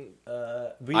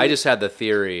 I just had the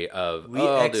theory of we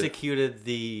executed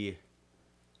the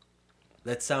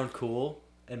let's sound cool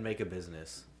and make a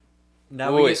business.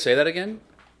 Now wait, say that again.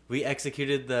 We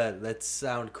executed the let's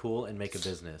sound cool and make a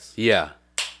business. Yeah.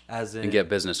 As in, and get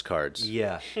business cards.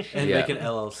 Yeah, and make an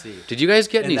LLC. Did you guys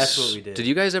get any? That's what we did. Did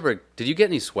you get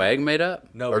any swag made up?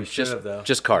 No, we should have though.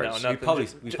 Just cards. No, we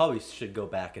probably should go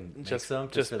back and make some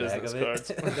just for the heck of it.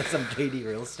 That's some JD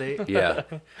real estate. Yeah.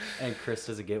 And Chris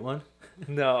doesn't get one.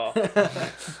 No.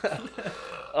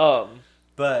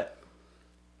 But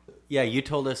yeah, you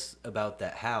told us about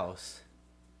that house,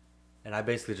 and I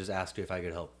basically just asked you if I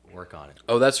could help work on it.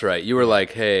 Oh, that's right. You were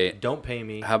like, "Hey, don't pay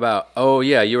me. How about?" Oh,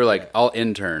 yeah. You were like, "I'll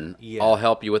intern. Yeah. I'll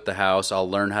help you with the house. I'll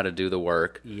learn how to do the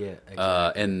work." Yeah,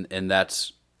 exactly. And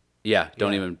that's,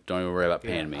 Don't even worry about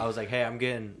paying me. I was like, "Hey, I'm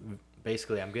getting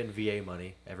VA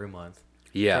money every month.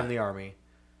 Yeah. From the Army.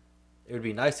 It would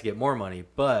be nice to get more money,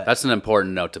 but that's an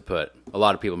important note to put. A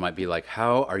lot of people might be like,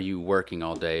 "How are you working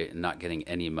all day and not getting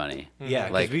any money?" Yeah,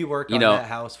 because like, we worked on that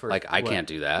house for I can't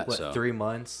do that. 3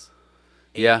 months.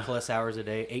 8 plus hours a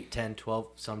day, 8, 10, 12,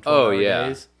 some 12 hour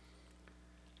days.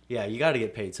 Yeah, you got to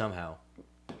get paid somehow.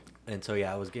 And so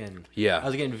I was getting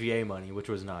VA money, which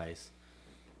was nice.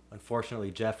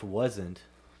 Unfortunately, Jeff wasn't,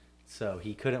 so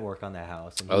he couldn't work on that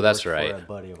house. And that's worked right. For a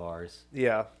buddy of ours.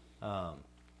 Yeah.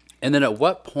 And then at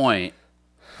what point,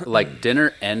 like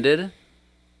dinner ended,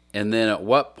 and then at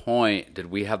what point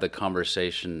did we have the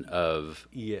conversation of,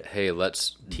 hey,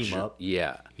 let's team up?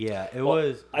 Yeah. Yeah, it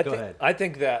was. Go ahead. I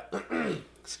think that,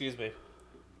 excuse me,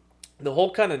 the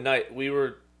whole kind of night we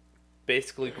were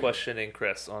basically questioning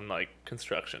Chris on like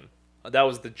construction. That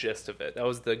was the gist of it. That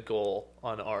was the goal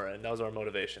on our end. That was our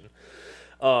motivation.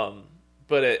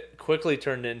 But it quickly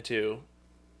turned into,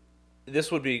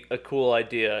 this would be a cool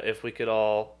idea if we could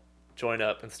all join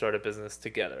up and start a business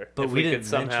together. But if we didn't could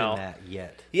somehow mention that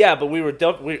yet. Yeah, but we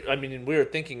were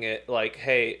thinking it like,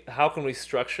 hey, how can we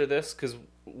structure this? Because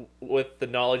with the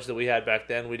knowledge that we had back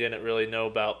then, we didn't really know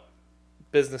about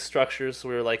business structures. So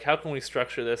we were like, how can we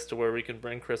structure this to where we can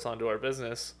bring Chris onto our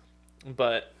business,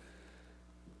 but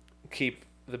keep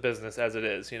the business as it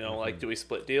is? Like, do we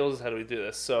split deals? How do we do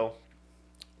this? So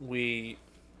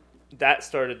that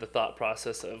started the thought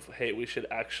process of, hey, we should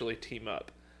actually team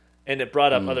up. And it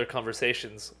brought up other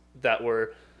conversations that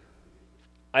were,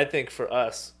 I think for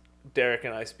us, Derek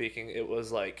and I speaking, it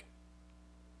was like,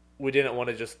 we didn't want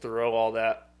to just throw all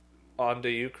that onto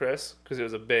you, Chris, because it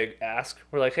was a big ask.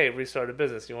 We're like, hey, we started a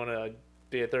business. You want to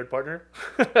be a third partner?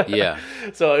 Yeah.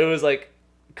 So it was like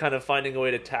kind of finding a way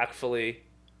to tactfully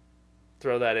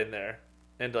throw that in there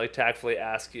and to like tactfully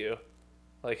ask you,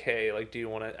 like, hey, like, do you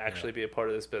want to actually be a part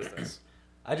of this business?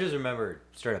 I just remember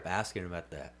straight up asking him at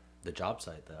the job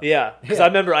site though. Yeah, because I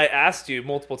remember I asked you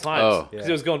multiple times because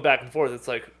it was going back and forth. It's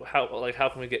like how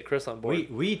can we get Chris on board?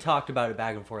 We talked about it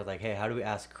back and forth. Like, hey, how do we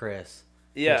ask Chris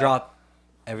to drop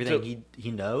everything he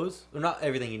knows? Well, not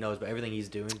everything he knows, but everything he's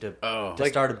doing to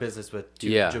start a business with two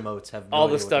Jamotes. Have no all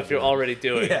idea the stuff you're already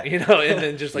doing, and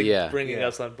then just like bringing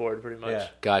us on board, pretty much. Yeah.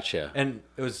 Gotcha. And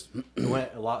it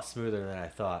went a lot smoother than I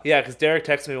thought. Yeah, because Derek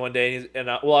texted me one day, and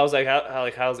I was like,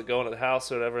 how's it going at the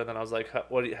house or whatever? And then I was like,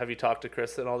 have you talked to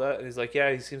Chris and all that? And he's like,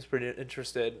 yeah, he seems pretty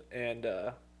interested, and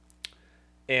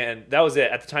that was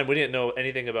it. At the time, we didn't know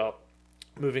anything about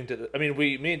moving to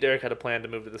me and Derek had a plan to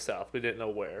move to the south. We didn't know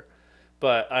where.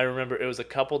 But I remember it was a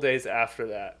couple days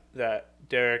after that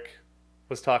Derek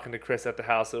was talking to Chris at the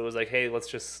house. It was like, hey, let's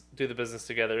just do the business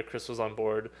together. Chris was on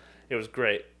board. It was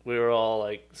great. We were all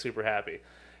like super happy.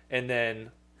 And then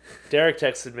Derek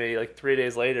texted me like 3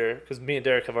 days later, because me and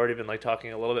Derek have already been like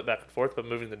talking a little bit back and forth, but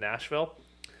moving to Nashville.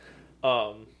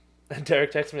 And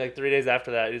Derek texted me like 3 days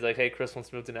after that. He's like, hey, Chris wants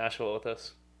to move to Nashville with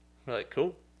us. We're like,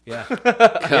 cool. Yeah.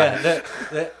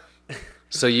 Yeah.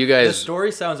 So you guys... The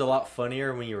story sounds a lot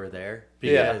funnier when you were there.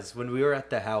 Because when we were at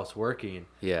the house working,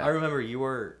 I remember you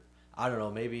were, I don't know,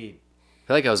 maybe... I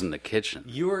feel like I was in the kitchen.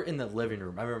 You were in the living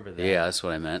room. I remember that. Yeah, that's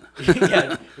what I meant.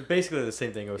 Yeah, basically the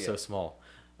same thing. It was so small.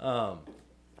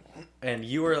 And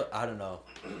you were, I don't know,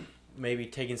 maybe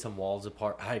taking some walls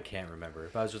apart. I can't remember.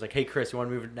 But I was just like, hey, Chris, you want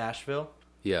to move to Nashville?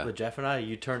 Yeah. With Jeff and I,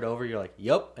 you turned over, you're like,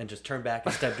 yup, and just turned back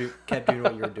and kept doing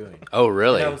what you were doing. Oh,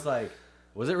 really? And I was like,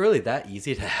 was it really that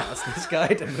easy to ask this guy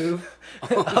to move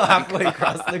halfway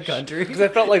across the country? Because I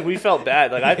felt like we felt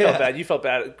bad. Like I felt bad. You felt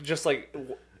bad. Just like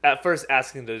at first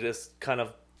asking to just kind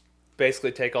of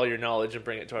basically take all your knowledge and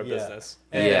bring it to our business.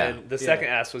 And the second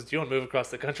ask was, do you want to move across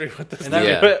the country with us? And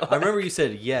I remember you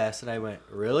said yes, and I went,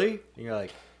 really? And you're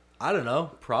like, I don't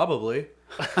know, probably.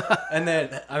 And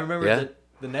then I remember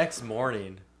the next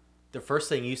morning, the first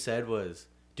thing you said was,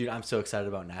 dude, I'm so excited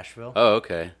about Nashville. Oh,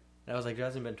 okay. And I was like, it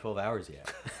hasn't been 12 hours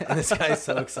yet. And this guy's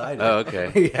so excited. Oh,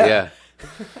 okay. Yeah.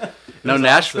 No,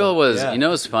 Nashville was, you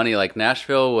know, it's funny. Like,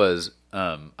 Nashville was,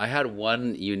 I had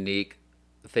one unique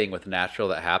thing with Nashville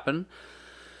that happened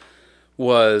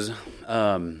was,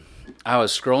 I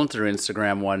was scrolling through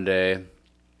Instagram one day.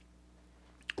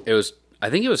 I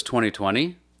think it was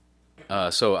 2020.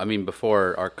 So, I mean,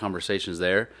 before our conversations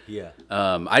there. Yeah.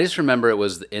 I just remember it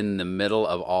was in the middle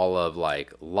of all of,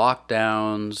 like,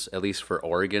 lockdowns, at least for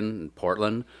Oregon and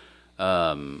Portland.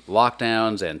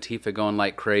 Lockdowns, Antifa going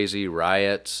like crazy,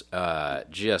 riots,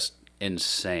 just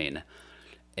insane.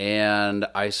 And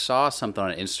I saw something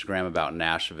on Instagram about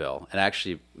Nashville and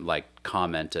actually, like,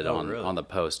 commented on the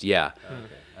post. Yeah.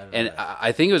 Okay. And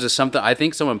I think it was something, I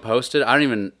think someone posted,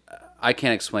 I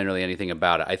can't explain really anything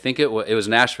about it. I think it was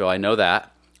Nashville. I know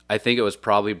that. I think it was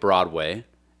probably Broadway,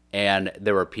 and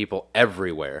there were people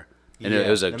everywhere. And it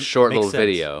was a short little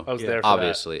video. I was there for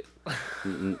obviously.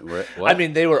 What? I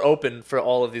mean, they were open for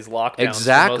all of these lockdowns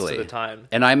for most of the time.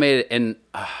 And I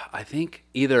think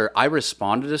either I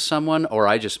responded to someone or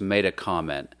I just made a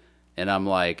comment. And I'm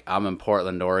like, I'm in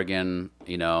Portland, Oregon,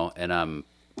 you know, and I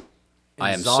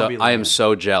am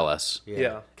so jealous.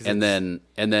 Yeah. And then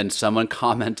someone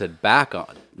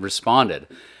responded,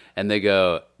 and they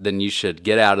go, then you should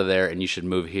get out of there and you should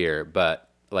move here, but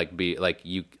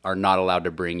you are not allowed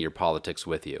to bring your politics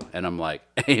with you. And I'm like,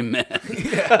 amen.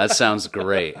 That sounds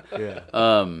great. Yeah.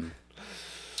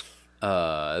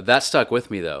 That stuck with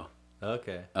me though.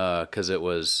 Okay. 'Cause it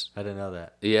was, I didn't know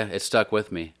that. Yeah, it stuck with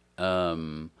me.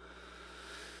 Fast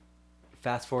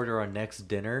forward to our next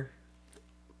dinner.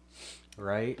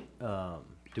 Right?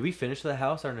 Did we finish the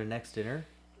house on our next dinner?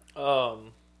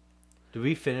 Did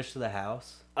we finish the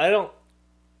house? I don't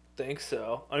think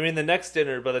so. I mean, the next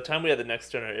dinner, by the time we had the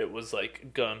next dinner, it was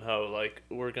like gun ho. Like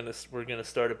we're gonna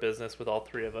start a business with all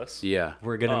three of us. Yeah,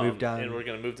 we're gonna move down, and we're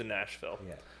gonna move to Nashville.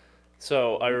 Yeah.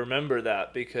 So I remember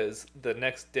that because the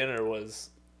next dinner was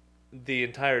the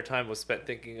entire time was spent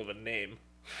thinking of a name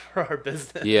for our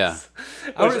business. Yeah.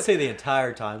 I wouldn't say the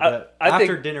entire time, but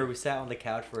after dinner we sat on the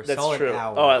couch for a solid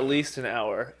hour. Oh, at least an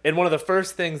hour. And one of the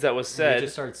first things that was said, we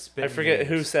just started spitting I forget names.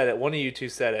 who said it. One of you two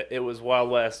said it. It was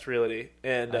Wild West Realty.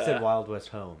 And I said Wild West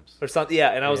Homes. Or something. Yeah,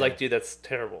 and I was like, dude, that's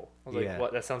terrible. I was like,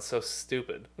 what? That sounds so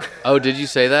stupid. Oh, did you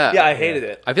say that? Yeah, I hated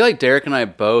it. I feel like Derek and I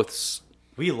both...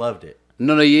 We loved it.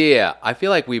 No, yeah. I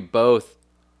feel like we both...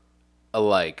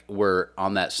 we're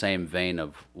on that same vein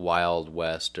of Wild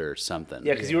West or something.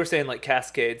 Yeah, because you were saying like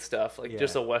Cascade stuff, like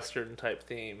just a Western type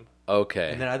theme.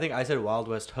 Okay. And then I think I said Wild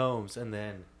West Homes, and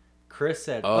then Chris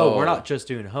said, "Oh, we're not just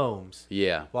doing homes.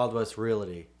 Yeah. Wild West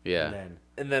Realty." Yeah.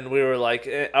 And then we were like,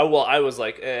 I was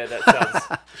like, that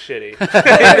sounds shitty.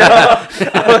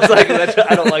 I was like,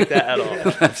 I don't like that at all.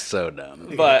 That's so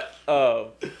dumb. But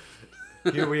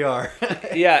here we are.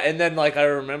 Yeah, and then like I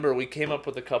remember we came up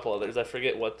with a couple others. I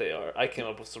forget what they are. I came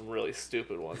up with some really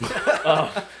stupid ones.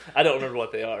 I don't remember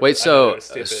what they are. Wait, so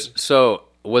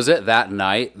was it that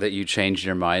night that you changed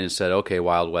your mind and said, "Okay,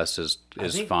 Wild West is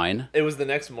fine"? It was the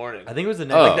next morning. I think it was the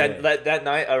next day. That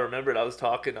night. I remembered I was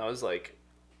talking. I was like,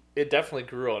 it definitely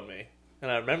grew on me,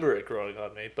 and I remember it growing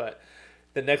on me. But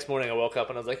the next morning, I woke up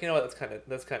and I was like, you know what?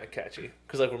 That's kind of catchy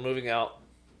because like we're moving out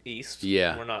east.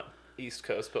 Yeah, we're not East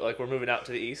Coast, but like we're moving out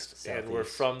to the east, Southeast. And we're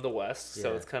from the West,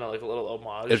 so it's kind of like a little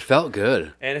homage. It felt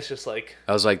good, and it's just like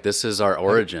I was like, this is our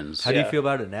origins. How do you feel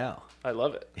about it now? I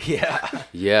love it.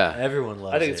 Yeah. Everyone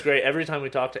loves it. I think it's great. Every time we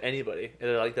talk to anybody,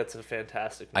 they're like, that's a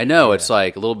fantastic movie. I know. It's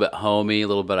like a little bit homey, a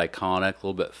little bit iconic, a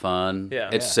little bit fun. Yeah.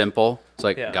 It's simple. It's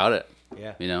like, got it.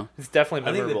 Yeah. You know? It's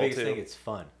definitely memorable, I think the biggest thing, it's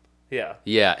fun. Yeah.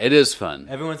 Yeah, it is fun.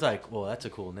 Everyone's like, well, that's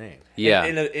a cool name. Yeah.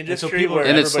 In an industry where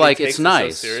and it's like, takes it's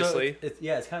nice. So seriously. So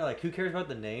it's kind of like, who cares about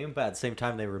the name? But at the same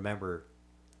time, they remember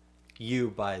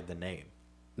you by the name.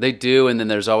 They do, and then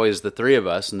there's always the three of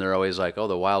us, and they're always like, oh,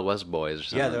 the Wild West Boys or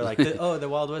something. Yeah, they're like, the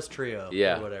Wild West Trio.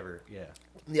 Yeah. Or whatever. Yeah.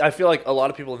 I feel like a lot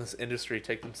of people in this industry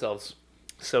take themselves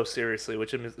so seriously,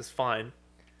 which is fine.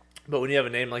 But when you have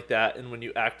a name like that, and when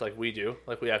you act like we do,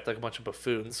 like we act like a bunch of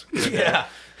buffoons. Yeah.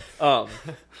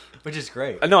 Which is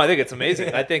great. No, I think it's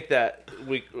amazing. I think that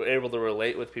we're able to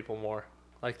relate with people more.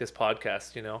 like this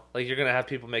podcast, you know? Like, you're going to have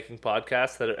people making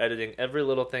podcasts that are editing every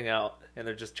little thing out, and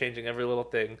they're just changing every little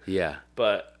thing. Yeah.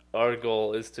 But our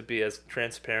goal is to be as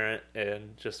transparent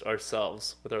and just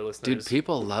ourselves with our listeners. Dude,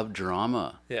 people love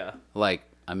drama. Yeah. Like,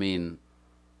 I mean,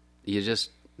 you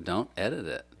just don't edit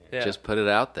it. Yeah. Just put it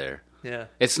out there. Yeah.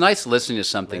 It's nice listening to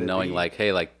something knowing, like,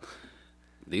 hey, like,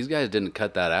 these guys didn't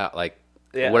cut that out. Like,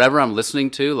 whatever I'm listening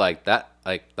to, like, that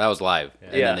was live. Yeah.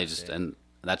 And then they just, and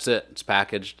that's it. It's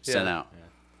packaged, sent out.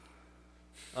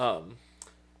 Yeah.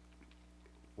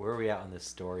 Where are we at on this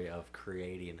story of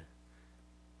creating?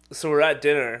 So we're at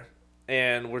dinner,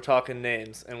 and we're talking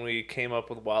names, and we came up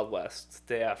with Wild West.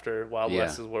 The day after Wild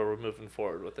West is where we're moving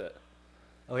forward with it.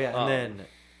 Oh, yeah, and then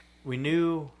we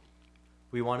knew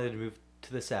we wanted to move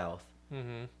to the south,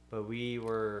 but we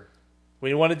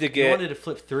wanted to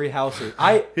flip 3 houses.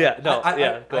 I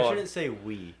shouldn't say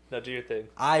we. No, do your thing.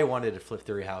 I wanted to flip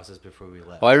 3 houses before we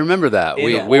left. Oh, I remember that.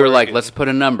 We were like, let's put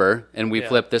a number, and we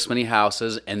flipped this many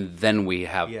houses, and then we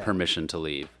have permission to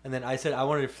leave. And then I said I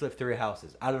wanted to flip 3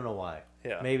 houses. I don't know why.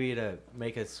 Yeah. Maybe to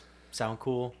make us sound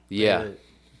cool. Yeah. To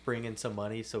bring in some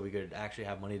money so we could actually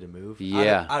have money to move.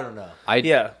 Yeah. I don't know.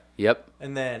 Yep.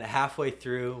 And then halfway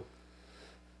through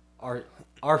our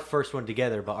first one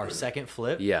together, but our second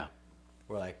flip. Yeah.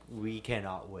 We're like, we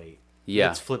cannot wait. Yeah.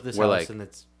 Let's flip this house and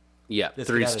it's... Yeah,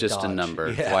 3's just Dodge. A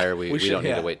number. Yeah. Why are we don't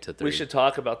need to wait to 3. We should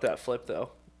talk about that flip, though,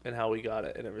 and how we got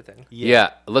it and everything. Yeah,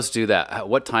 let's do that.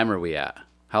 What time are we at?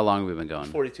 How long have we been going?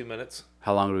 42 minutes.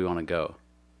 How long do we want to go?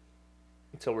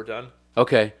 Until we're done.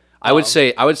 Okay. I would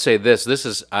say this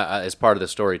is as part of the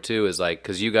story, too, is like,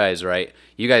 because you guys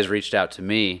reached out to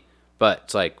me, but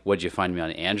it's like, would you find me on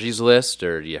Angie's list,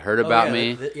 or you heard about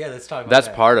me? Let's talk about That's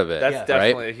that. part of it. That's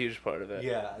definitely a huge part of it.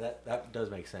 Yeah, that does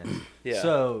make sense. Yeah.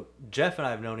 So Jeff and I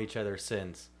have known each other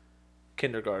since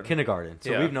kindergarten.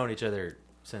 So we've known each other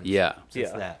since that.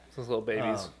 Since little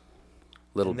babies.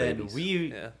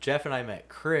 Then Jeff and I met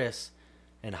Chris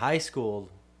in high school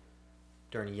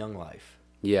during Young Life.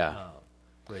 Yeah.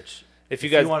 Which, if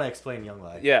you guys want to explain Young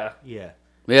Life. Yeah.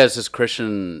 Yeah, it's this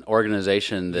Christian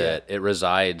organization that it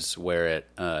resides where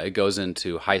it goes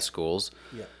into high schools.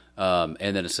 Yeah.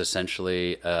 And then it's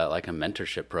essentially like a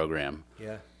mentorship program.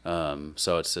 Yeah.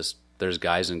 So it's just, there's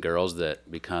guys and girls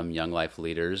that become Young Life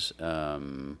leaders.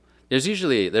 There's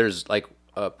like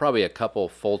probably a couple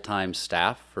full-time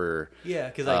staff for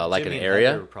because like Jimmy an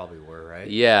area. And probably were, right?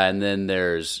 Yeah, and then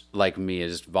there's like me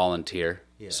as volunteer.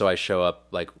 Yeah. So I show up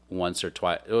like once or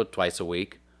twice a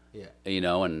week. Yeah. You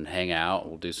know, and hang out.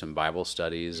 We'll do some Bible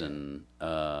studies and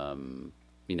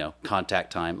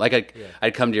contact time. Like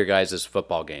I'd come to your guys'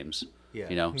 football games. Yeah.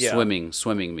 You know,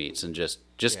 swimming meets, and just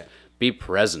be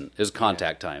present. It was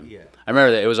contact time. Yeah. I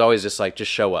remember that it was always just like,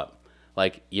 just show up.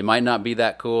 Like, you might not be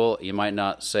that cool. You might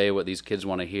not say what these kids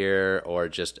want to hear or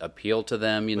just appeal to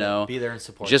them, you know. Be there and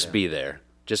support Just them. be there.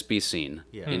 Just be seen,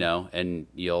 you know, and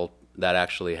that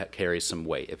actually carries some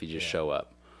weight if you just show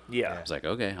up. Yeah. I was like,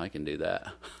 okay, I can do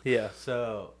that. Yeah.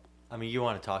 So, I mean, you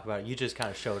want to talk about it? You just kind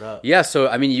of showed up. Yeah, so,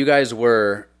 I mean, you guys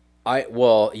were... We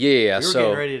were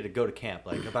getting ready to go to camp,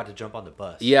 like about to jump on the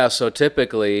bus. Yeah, so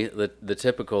typically, the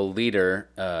typical leader,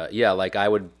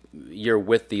 you're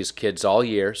with these kids all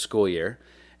year, school year,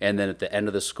 and then at the end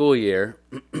of the school year,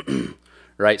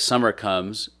 right, summer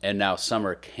comes, and now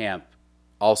summer camp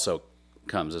also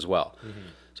comes as well. Mm-hmm.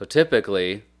 So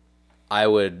typically, I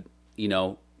would,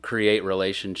 create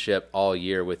relationship all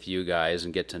year with you guys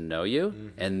and get to know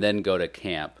you, and then go to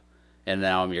camp. And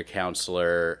now I'm your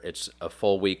counselor. It's a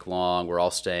full week long. We're all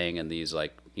staying in these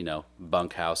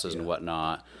bunk houses and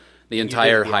whatnot. The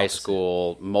entire high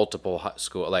school, multiple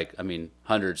school,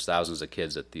 hundreds, thousands of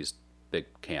kids at these big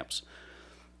camps.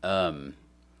 And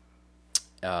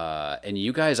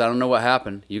you guys, I don't know what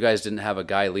happened. You guys didn't have a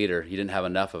guy leader. You didn't have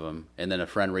enough of them. And then a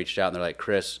friend reached out and they're like,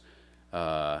 Chris,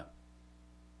 do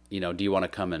you want to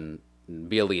come and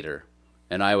be a leader?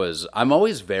 And I'm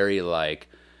always very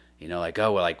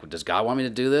does God want me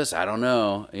to do this? I don't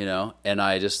know, And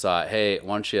I just thought, hey,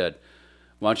 why don't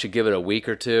you give it a week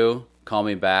or two? Call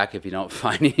me back if you don't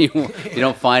find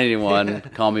anyone.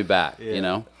 Call me back.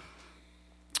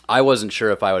 I wasn't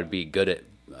sure if I would be good at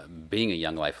being a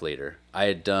Young Life leader. I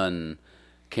had done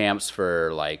camps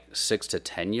for 6 to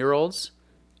 10-year-olds,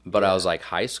 but I was like,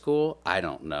 high school? I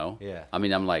don't know. Yeah. I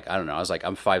mean, I don't know. I was like,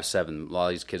 I'm 5'7". A lot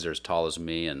of these kids are as tall as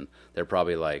me, and they're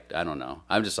probably I don't know.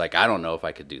 I'm just like, I don't know if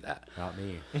I could do that. Not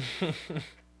me.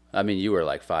 I mean, you were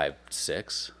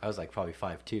 5'6". I was probably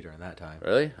 5'2" during that time.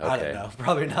 Really? Okay. I don't know.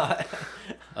 Probably not.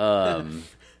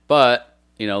 But,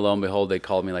 lo and behold, they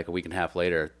called me a week and a half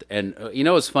later. And,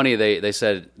 it's funny.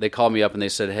 They called me up and they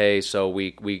said, hey, so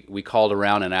we called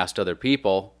around and asked other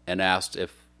people and asked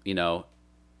if,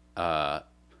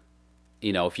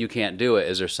 if you can't do it,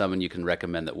 is there someone you can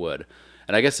recommend that would?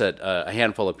 And I guess that a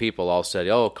handful of people all said,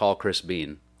 oh, call Chris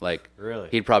Bean. Like, really?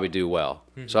 He'd probably do well.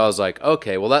 Mm-hmm. So I was like,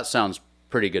 okay, well, that sounds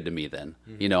pretty good to me then.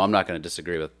 Mm-hmm. I'm not going to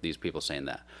disagree with these people saying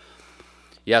that.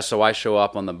 Yeah, so I show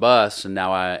up on the bus, and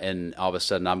and all of a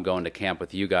sudden I'm going to camp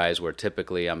with you guys where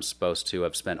typically I'm supposed to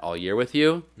have spent all year with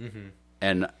you,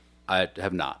 and I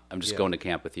have not. I'm just going to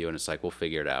camp with you, and it's like, we'll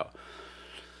figure it out.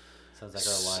 Sounds like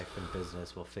our life and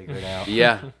business. We'll figure it out.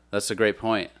 Yeah, that's a great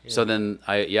point. Yeah. So then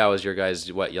I was your guys'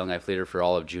 Young Life leader for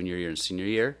all of junior year and senior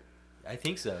year? I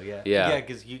think so, yeah. Yeah. Yeah,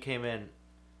 because you came in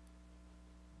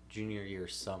junior year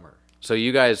summer. So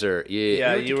you guys are...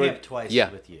 Yeah, you were camp twice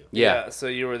with you. Yeah, so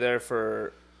you were there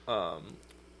for...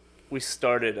 we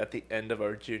started at the end of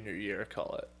our junior year,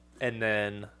 call it. And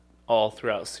then all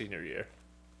throughout senior year.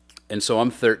 And so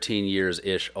I'm 13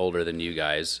 years-ish older than you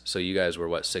guys. So you guys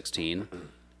were, 16?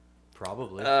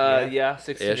 Probably.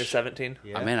 16 or 17.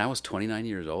 Yeah. Oh, man, I was 29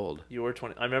 years old. You were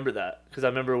 20. I remember that. Because I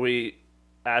remember we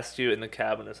asked you in the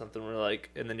cabin or something. We're like,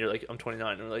 and then you're like, I'm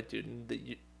 29. And we're like,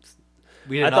 dude,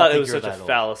 I thought it was such a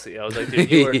fallacy. I was like, dude,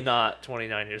 you are not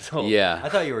 29 years old. Yeah. I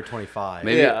thought you were 25.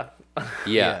 Maybe.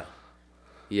 Yeah.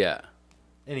 Yeah.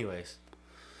 Anyways.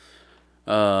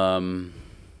 Well,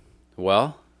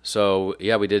 so,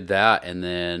 yeah, we did that, and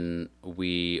then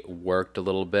we worked a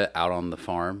little bit out on the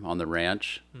farm, on the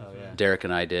ranch. Oh, yeah. Derek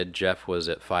and I did. Jeff was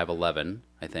at 5'11",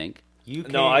 I think.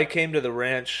 I came to the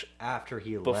ranch after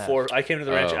he left. I came to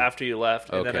the ranch after you left,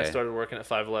 and then I Okay. started working at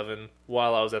 5'11"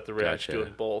 while I was at the ranch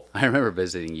doing both. I remember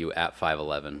visiting you at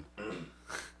 5'11".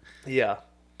 Yeah.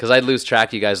 Because I'd lose track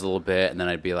of you guys a little bit, and then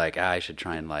I'd be like, I should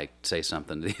try and say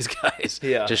something to these guys.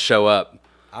 Yeah. Just show up.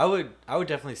 I would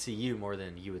definitely see you more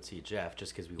than you would see Jeff,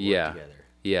 just because we work together.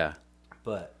 Yeah.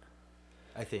 But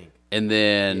I think. And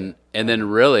then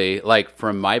really,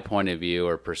 from my point of view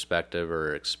or perspective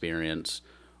or experience,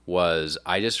 was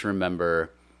I just remember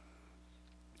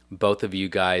both of you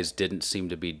guys didn't seem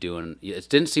to be doing. It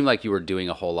didn't seem like you were doing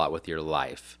a whole lot with your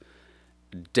life.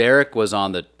 Derek was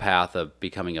on the path of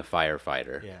becoming a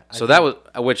firefighter. Yeah. That's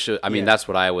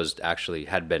what I was actually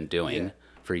had been doing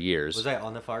for years. Was I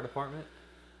on the fire department?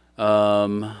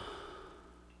 I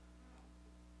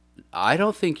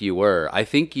don't think you were. I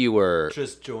think you were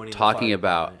just joining. Talking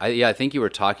about. I think you were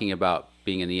talking about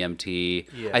being an EMT.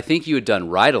 Yeah. I think you had done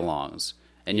ride-alongs,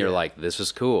 and you're like, "This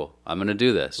is cool. I'm going to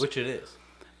do this." Which it is.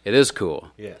 It is cool.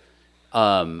 Yeah.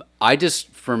 I just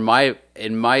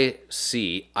in my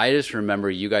seat, I just remember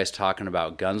you guys talking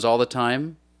about guns all the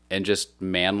time and just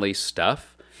manly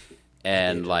stuff,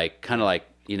 and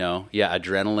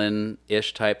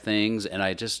adrenaline-ish type things, and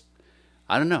I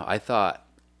don't know. I thought,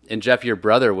 and Jeff, your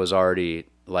brother was already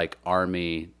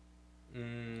Army,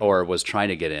 or was trying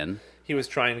to get in. He was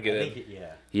trying to get in.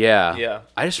 Yeah.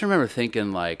 I just remember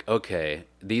thinking okay,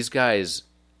 these guys,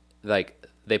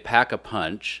 they pack a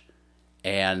punch,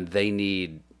 and they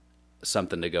need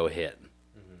something to go hit,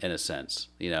 in a sense,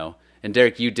 And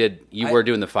Derek, you were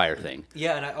doing the fire thing.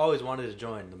 Yeah, and I always wanted to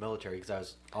join the military because I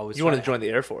was always. You wanted to join the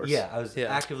Air Force? Yeah, I was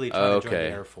actively trying to join the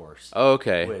Air Force.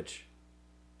 Okay. Which,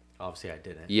 obviously, I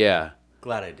didn't. Yeah.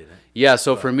 Glad I didn't. Yeah,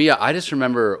 so for me, I just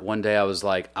remember one day I was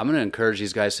like, I'm going to encourage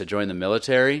these guys to join the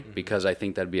military because I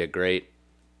think that'd be a great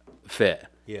fit.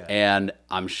 Yeah. And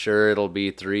I'm sure it'll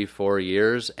be 3-4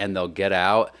 years, and they'll get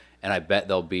out, and I bet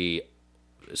they'll be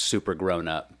super grown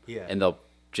up. Yeah. And they'll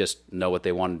just know what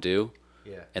they want to do.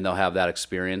 Yeah. And they'll have that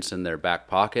experience in their back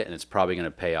pocket, and it's probably going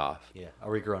to pay off. Yeah. Are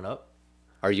we grown up?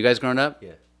 Are you guys grown up?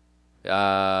 Yeah.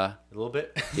 A little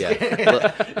bit. Yeah.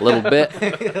 A little bit.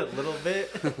 A little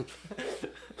bit.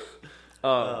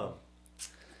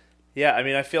 Yeah, I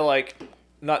mean, I feel like,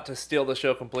 not to steal the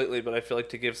show completely, but I feel like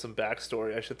to give some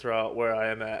backstory, I should throw out where I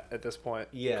am at this point.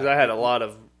 Yeah. Because I had a lot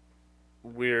of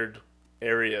weird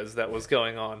areas that was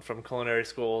going on, from culinary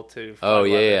school to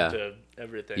to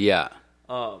everything. Yeah.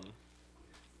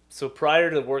 So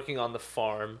prior to working on the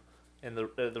farm, and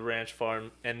the ranch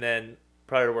farm, and then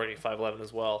prior to working at 511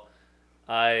 as well,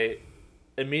 I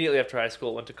immediately after high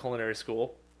school went to culinary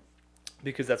school,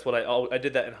 because that's what I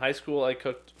did that in high school. I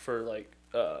cooked for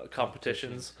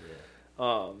competitions.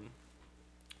 Yeah.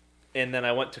 And then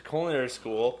I went to culinary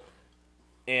school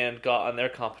and got on their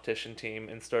competition team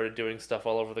and started doing stuff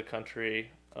all over the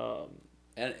country.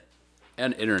 And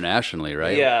internationally,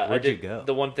 right? Yeah. Where'd you go?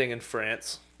 The one thing in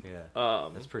France. Yeah.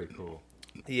 That's pretty cool.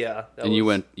 Yeah. And you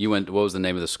went, what was the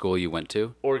name of the school you went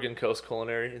to? Oregon Coast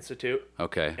Culinary Institute.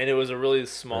 Okay. And it was a really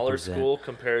smaller school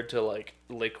compared to Lake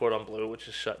Cordon Bleu, which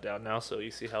is shut down now, so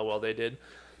you see how well they did.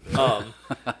 But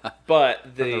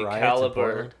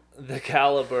the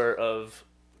caliber of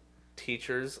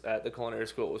teachers at the culinary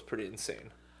school was pretty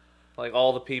insane. Like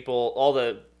all the people, all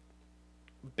the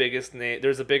biggest name.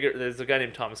 There's a guy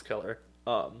named Thomas Keller.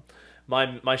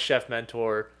 My chef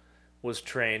mentor was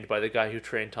trained by the guy who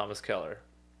trained Thomas Keller,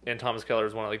 and Thomas Keller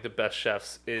is one of like the best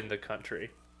chefs in the country.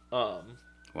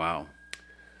 Wow,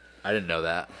 I didn't know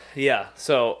that. Yeah,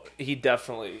 so he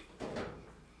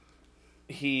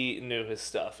knew his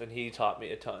stuff, and he taught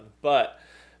me a ton. But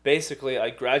basically,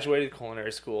 I graduated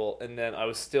culinary school, and then I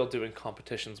was still doing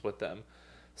competitions with them.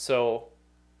 So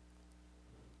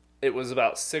it was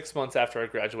about 6 months after I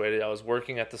graduated. I was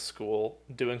working at the school,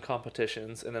 doing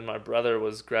competitions, and then my brother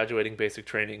was graduating basic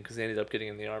training because he ended up getting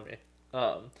in the Army.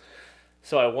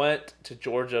 So I went to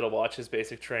Georgia to watch his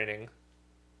basic training,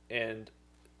 and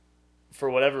for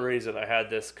whatever reason, I had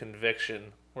this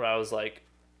conviction where I was like,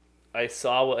 I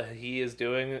saw what he is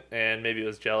doing, and maybe it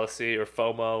was jealousy or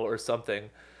FOMO or something,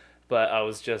 but I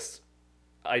was just,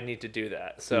 I need to do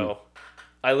that. So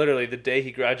I literally, the day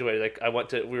he graduated, like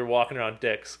we were walking around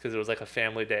Dick's because it was like a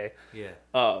family day. Yeah.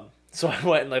 So I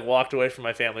went and like walked away from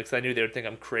my family because I knew they would think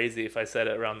I'm crazy if I said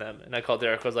it around them. And I called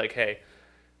Derek. I was like, hey,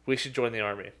 we should join the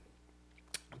Army.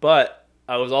 But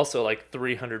I was also like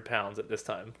 300 pounds at this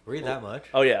time. Were you that much?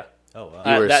 Oh, yeah. Oh, wow.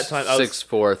 You were at that time,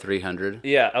 6'4", 300.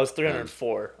 Yeah, I was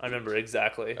 304. I remember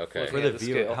exactly. Okay. For the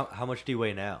viewer, how much do you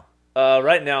weigh now?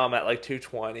 Right now I'm at like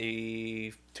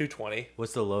 220.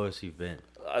 What's the lowest you've been?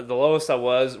 The lowest I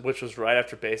was, which was right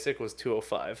after basic, was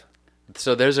 205.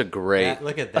 So there's a great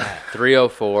Look at that.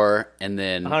 304, and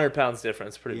then 100 pounds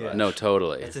difference, pretty much. no,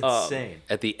 totally. It's insane.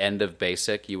 At the end of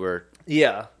basic, you were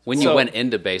when you went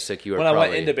into basic, you were when probably... I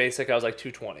went into basic, I was like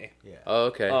 220. Yeah. Oh,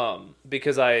 okay.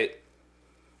 Because I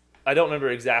don't remember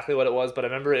exactly what it was, but I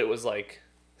remember it was like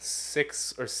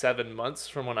 6 or 7 months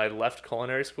from when I left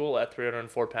culinary school at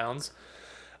 304 pounds.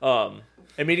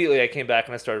 Immediately I came back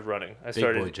and I started running. I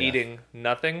started eating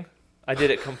nothing. I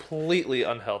did it completely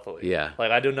unhealthily. Yeah.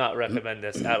 Like I do not recommend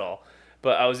this at all.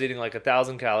 But I was eating like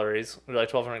 1,000 calories, or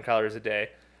like 1,200 calories a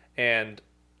day, and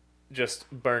just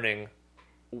burning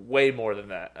way more than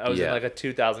that. I was in like a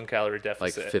 2,000 calorie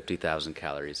deficit. Like 50,000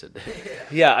 calories a day.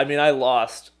 Yeah, I mean I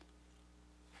lost...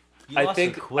 I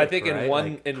think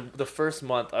in the first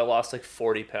month I lost like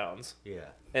 40 pounds. Yeah.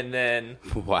 And then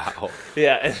Wow.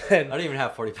 yeah, and then I don't even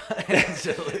have 40 pounds.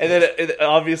 and then it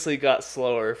obviously got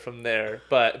slower from there.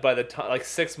 But by the time like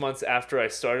 6 months after I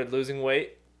started losing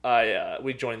weight,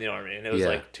 we joined the Army, and it was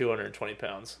like 220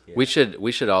 pounds. Yeah. We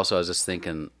should also, I was just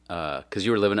thinking, because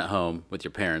you were living at home with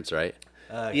your parents, right?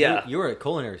 You were at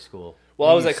culinary school. Well,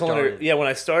 I was at culinary. Yeah, when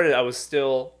I started, I was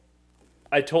still.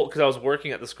 Because I was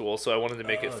working at the school, so I wanted to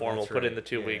make it formal, put in the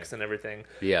 2 weeks and everything.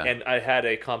 Yeah. And I had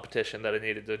a competition that I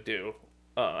needed to do.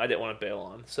 I didn't want to bail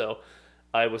on. So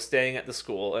I was staying at the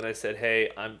school, and I said,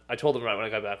 hey, I told them right when I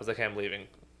got back, I was like, hey, I'm leaving.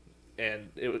 And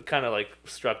it kind of like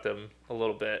struck them a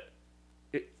little bit.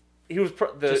 He was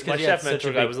my chef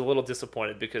mentor guy was a little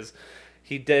disappointed because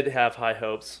he did have high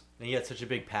hopes. And he had such a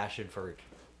big passion for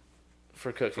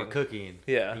cooking.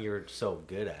 Yeah. And you were so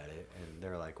good at it. And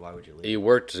they're like, why would you leave? You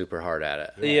worked super hard at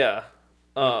it. Yeah.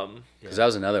 Because that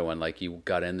was another one. Like, you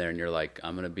got in there and you're like,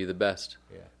 I'm going to be the best.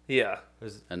 Yeah.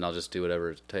 And I'll just do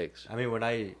whatever it takes. I mean, when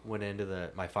I went into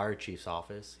my fire chief's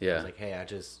office, I was like, hey, I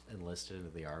just enlisted into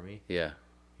the Army. Yeah.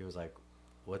 He was like,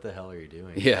 what the hell are you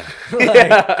doing? Yeah.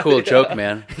 Cool joke,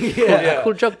 man.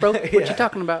 Cool joke, bro. What you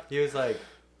talking about? He was like,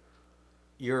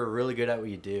 you're really good at what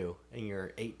you do, and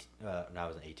you're 18. No, I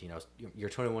wasn't 18. You're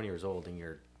 21 years old, and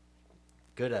you're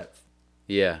good at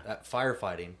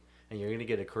firefighting, and you're gonna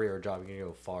get a career or job. You're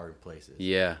gonna go far in places.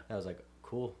 Yeah. And I was like,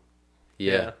 cool.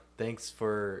 Yeah. Thanks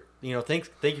for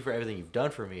thank you for everything you've done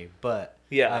for me, but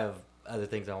I have other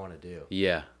things I want to do.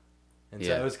 Yeah. And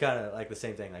so it was kind of like the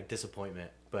same thing, like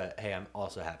disappointment, but hey, I'm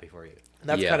also happy for you.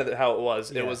 That's kind of how it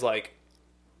was. It was like,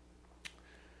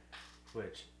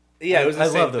 it was the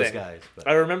same love thing. Those guys. But,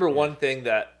 I remember one thing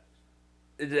that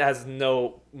it has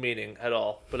no meaning at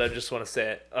all, but I just want to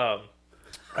say it. I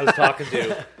was talking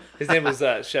to his name was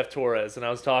Chef Torres, and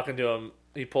I was talking to him.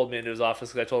 He pulled me into his office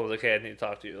because I told him, like, hey, I need to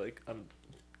talk to you. Like,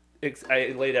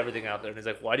 I laid everything out there, and he's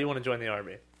like, why do you want to join the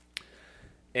Army?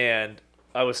 And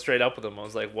I was straight up with him. I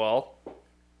was like, well,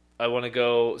 I want to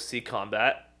go see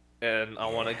combat, and I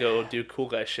want to go do cool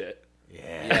guy shit.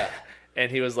 Yeah.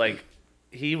 And he was like,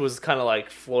 he was kind of like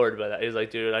floored by that. He was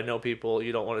like, dude, I know people,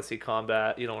 you don't want to see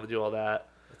combat, you don't want to do all that.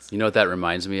 You know what that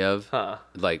reminds me of? Huh.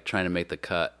 Like trying to make the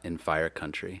cut in Fire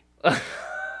Country.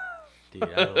 Dude,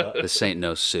 I love this ain't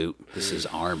no suit. This is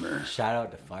armor. Shout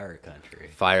out to Fire Country.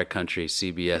 Fire Country,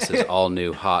 CBS's all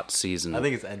new hot season. I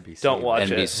think it's NBC. Don't watch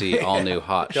NBC, it. all new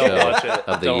hot don't show watch it.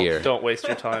 of the year. Don't waste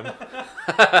your time.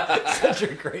 Such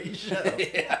a great show.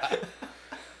 Yeah.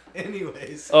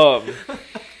 Anyways.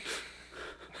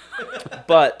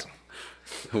 But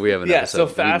We have an yeah, episode. so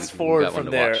fast forward got one from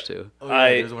to there. watch too. Oh, yeah,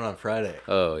 there's one on Friday.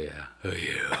 Oh yeah. Oh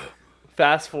yeah.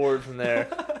 Fast forward from there,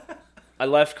 I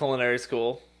left culinary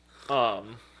school.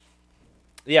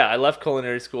 Yeah, I left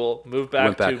culinary school, moved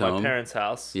back to home. my parents'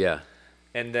 house, Yeah.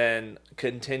 and then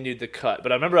continued the cut.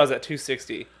 But I remember I was at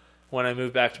 260 when I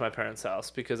moved back to my parents' house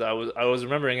because I was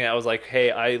remembering it. I was like, hey,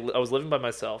 I was living by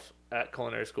myself at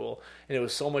culinary school, and it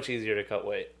was so much easier to cut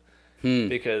weight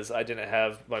because I didn't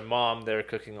have my mom there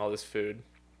cooking all this food.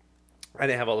 I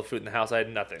didn't have all the food in the house. I had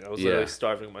nothing. I was literally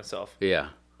starving myself. Yeah.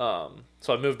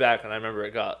 So I moved back, and I remember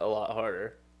it got a lot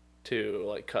harder to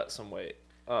like cut some weight.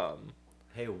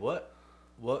 Hey, what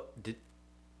did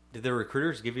the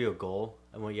recruiters give you a goal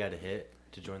and what you had to hit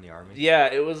to join the army?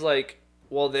 Yeah, it was like,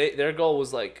 well, their goal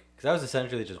was like, because I was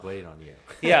essentially just waiting on you.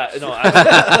 yeah, no,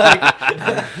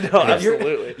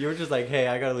 absolutely. You were just like, hey,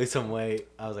 I gotta lose some weight.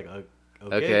 I was like,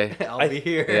 okay. I'll be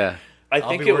here. Yeah. I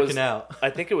think it was out. I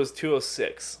think it was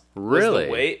 206. Really? Was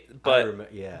the weight,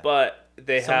 but but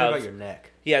they something have about your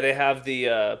neck. Yeah, they have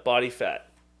the body fat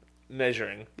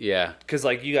measuring. Yeah. Because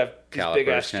like you have these big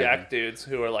ass Calipers, jack dudes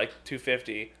who are like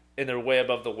 250 and they're way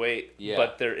above the weight,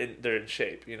 but they're in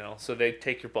shape, you know. So they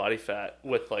take your body fat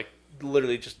with like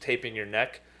literally just taping your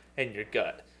neck and your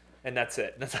gut, and that's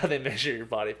it. That's how they measure your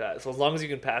body fat. So as long as you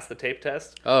can pass the tape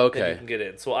test, then you can get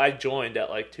in. So I joined at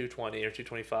like 220 or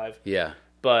 225. Yeah.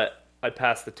 But I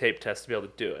passed the tape test to be able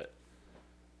to do it.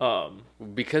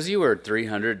 Because you were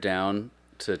 300 down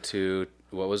to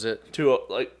what was it? To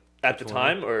like at the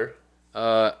time or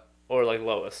like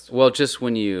lowest. Well, just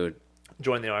when you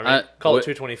joined the army. Call it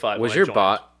 225.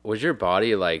 Was your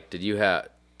body like? Did you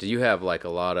have like a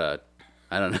lot of,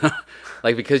 I don't know,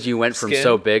 like because you went from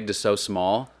so big to so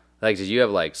small? Like, did you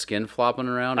have like skin flopping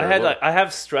around? Or I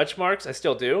have stretch marks. I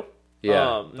still do.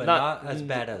 Yeah, but not as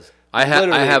bad as I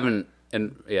haven't.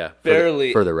 And yeah,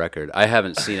 barely. For the record, I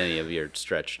haven't seen any of your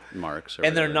stretch marks.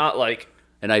 And they're not like.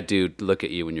 And I do look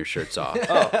at you when your shirt's off.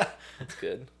 Oh, that's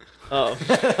good.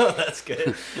 That's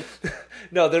good.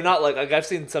 No, they're not like I've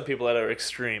seen some people that are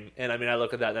extreme, and I mean I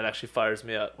look at that and that actually fires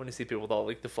me up when you see people with all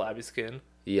like the flabby skin.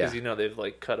 Yeah, because you know they've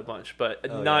like cut a bunch, but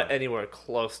not anywhere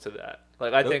close to that.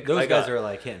 Like I think those guys are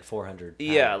like hitting 400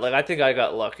 pounds. Yeah, like I think I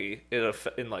got lucky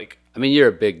in like. I mean, you're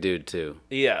a big dude too.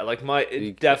 Yeah, like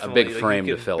definitely a big frame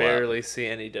you to fill up. Barely see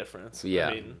any difference. Yeah,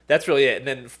 I mean that's really it. And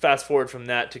then fast forward from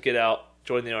that to get out,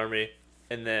 join the army,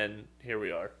 and then here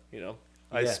we are. You know.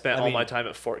 I spent all my time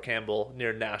at Fort Campbell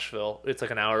near Nashville. It's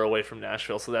like an hour away from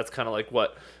Nashville. So that's kind of like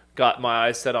what got my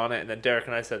eyes set on it. And then Derek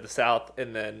and I said the South.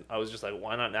 And then I was just like,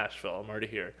 why not Nashville? I'm already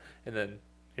here. And then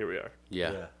here we are.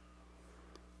 Yeah.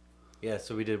 Yeah,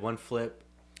 so we did one flip.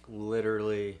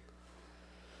 Literally,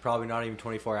 probably not even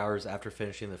 24 hours after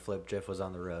finishing the flip, Jeff was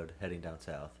on the road heading down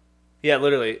south. Yeah,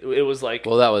 literally. It was like...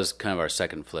 Well, that was kind of our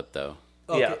second flip, though.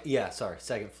 Okay. Yeah, sorry.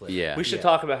 Second flip. Yeah. We should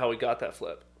talk about how we got that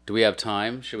flip. Do we have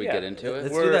time? Should we get into it?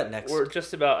 Let's do that next. We're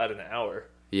just about at an hour.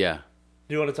 Yeah.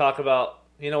 Do you want to talk about...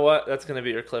 You know what? That's going to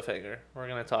be your cliffhanger. We're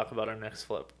going to talk about our next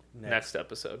flip next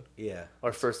episode. Yeah.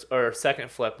 Our second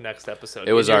flip next episode.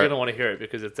 You're going to want to hear it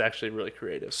because it's actually really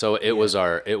creative. So it was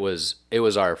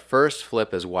our first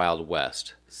flip as Wild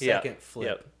West. Second flip.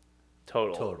 Yep.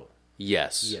 Total.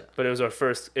 Yes. Yeah. But it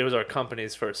was our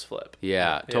company's first flip.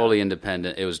 Yeah, totally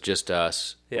independent. It was just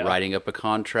us writing up a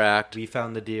contract. We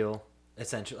found the deal.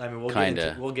 Essentially, I mean,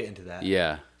 we'll get into that.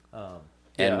 Yeah.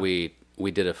 And we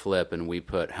did a flip, and we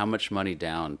put how much money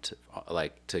down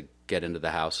to get into the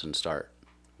house and start?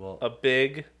 Well, a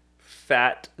big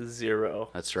fat zero.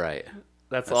 That's right.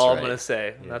 That's all I'm gonna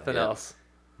say. Nothing else.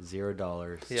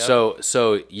 $0. Yep.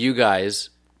 So you guys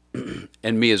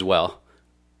and me as well.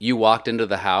 You walked into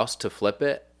the house to flip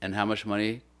it, and how much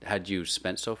money had you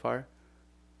spent so far?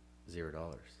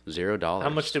 $0. $0. How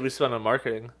much did we spend on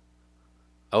marketing?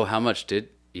 Oh, how much did?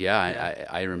 Yeah.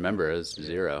 I remember it was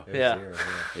zero. It was $0,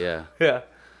 Yeah.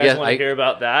 You guys want to hear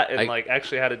about that and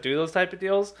actually how to do those type of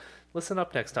deals? Listen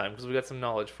up next time because we got some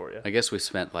knowledge for you. I guess we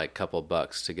spent like a couple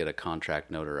bucks to get a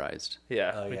contract notarized.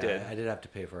 Yeah, we did. I did have to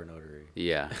pay for a notary.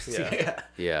 Yeah.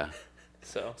 Yeah.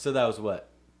 So that was what?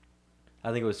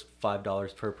 I think it was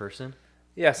 $5 per person.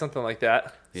 Yeah, something like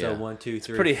that. So 1, 2, 3, it's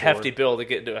a pretty 4. hefty bill to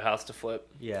get into a house to flip.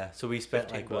 Yeah, so we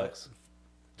spent like bucks.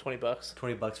 what? $20.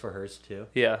 $20 for hers too.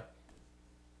 Yeah.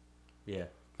 Yeah.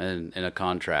 And in a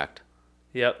contract.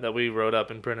 Yep, that we wrote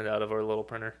up and printed out of our little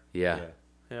printer. Yeah.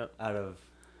 Out of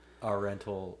our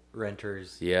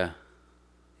renters. Yeah.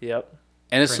 Yep.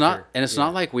 And it's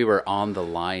not like we were on the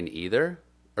line either,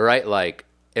 right? Like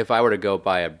if I were to go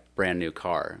buy a brand new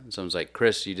car, someone's like,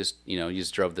 "Chris, you just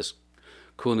drove this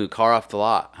cool new car off the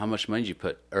lot. How much money did you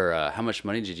put, or how much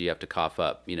money did you have to cough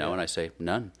up?" And I say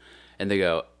none, and they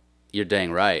go, you're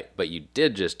dang right, but you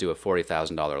did just do a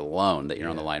 $40,000 loan that you're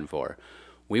on the line for.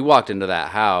 We walked into that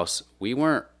house. We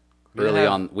weren't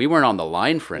on the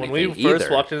line for anything either. When we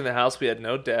first walked into the house, we had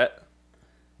no debt.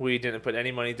 We didn't put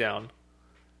any money down.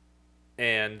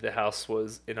 And the house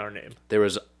was in our name. There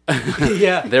was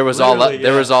there was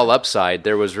all upside.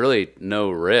 There was really no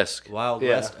risk. Wild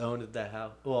West owned that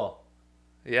house. Well,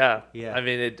 yeah. Yeah. I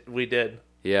mean, we did.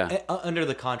 Yeah. Under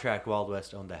the contract, Wild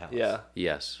West owned the house. Yeah.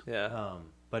 Yes. Yeah.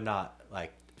 But not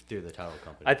like through the title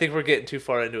company. I think we're getting too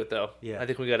far into it, though. Yeah. I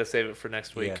think we got to save it for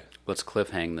next week. Yeah. Let's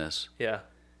cliff hang this. Yeah.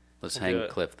 Let's We'll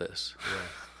cliff this.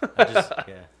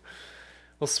 Yeah.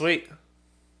 Well, sweet.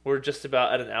 We're just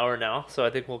about at an hour now, so I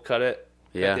think we'll cut it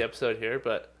at the episode here.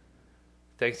 But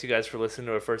thanks you guys for listening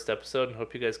to our first episode, and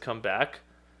hope you guys come back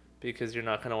because you're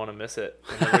not going to want to miss it.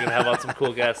 And we're going to have on some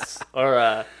cool guests.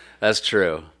 That's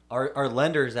true. Our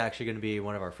lender is actually going to be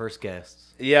one of our first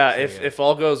guests. Yeah, so if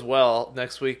all goes well,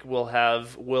 next week we'll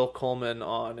have Will Coleman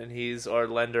on, and he's our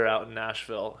lender out in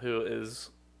Nashville, who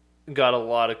is got a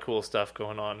lot of cool stuff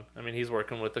going on. I mean, he's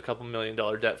working with a couple $1 million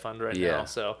debt fund right now.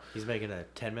 So he's making a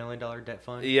 $10 million debt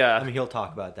fund. Yeah, I mean, he'll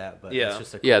talk about that, but it's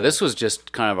just this was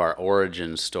just kind of our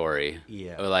origin story.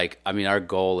 Yeah, like, I mean, our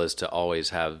goal is to always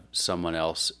have someone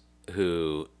else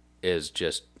who is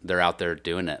just they're out there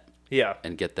doing it. Yeah,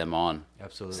 and get them on.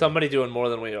 Absolutely, somebody doing more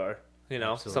than we are. You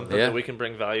know, something that we can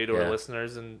bring value to our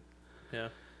listeners, and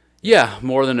yeah,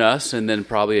 more than us, and then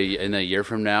probably in a year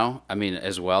from now, I mean,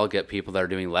 as well, get people that are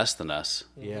doing less than us.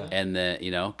 Yeah. And then,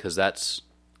 because that's,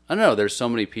 I don't know, there's so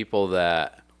many people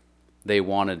that they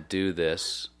want to do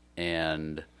this,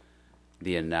 and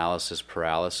the analysis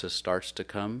paralysis starts to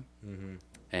come. Mm-hmm.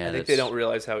 And I think they don't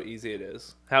realize how easy it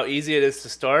is. How easy it is to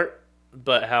start,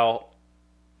 but how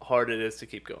hard it is to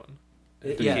keep going.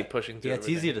 To keep pushing through it's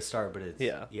easy to start, but it's...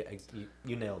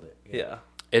 you nailed it. Yeah.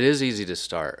 It is easy to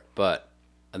start, but...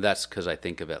 that's because I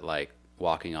think of it like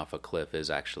walking off a cliff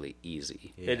is actually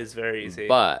easy. Yeah. It is very easy.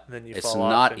 But then you it's fall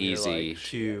not off easy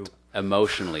to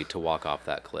emotionally to walk off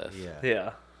that cliff.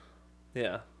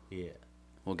 Yeah.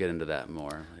 We'll get into that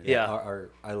more. Yeah.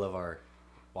 I love our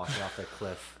walking off the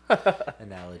cliff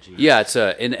analogy. Yeah, it's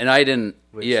and I didn't.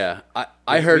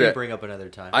 I heard it. Bring up another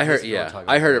time. I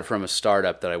heard it from a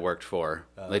startup that I worked for.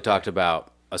 They talked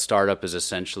about a startup is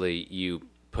essentially you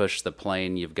push the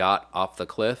plane you've got off the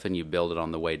cliff and you build it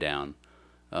on the way down.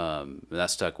 That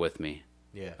stuck with me.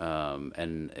 Yeah.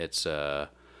 And it's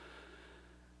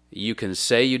you can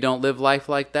say you don't live life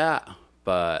like that,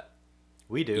 but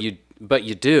we do. But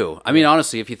you do. I mean,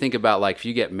 honestly, if you think about like if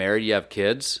you get married, you have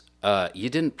kids, you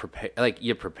didn't prepare. Like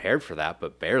you prepared for that,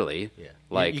 but barely. Yeah.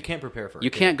 Like you can't prepare for. You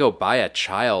can't go buy a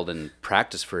child and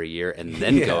practice for a year and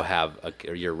then go have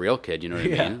your real kid. You know what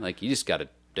I mean? Like you just got to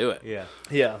do it. Yeah.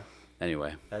 Yeah.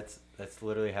 Anyway, that's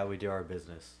literally how we do our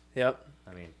business. Yep.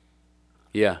 I mean,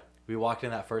 we walked in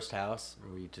that first house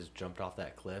and we just jumped off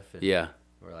that cliff. And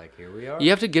we're like, here we are. You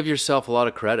have to give yourself a lot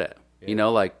of credit. Yeah.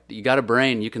 Like you got a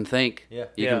brain, you can think,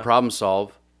 you can problem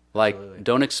solve. Like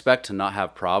don't expect to not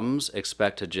have problems.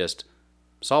 Expect to just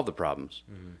solve the problems.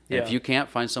 Mm-hmm. And if you can't,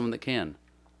 find someone that can.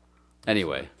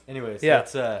 Anyways,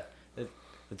 let's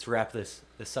wrap this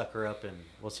sucker up, and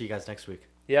we'll see you guys next week.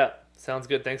 Yeah, sounds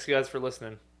good. Thanks, you guys, for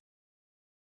listening.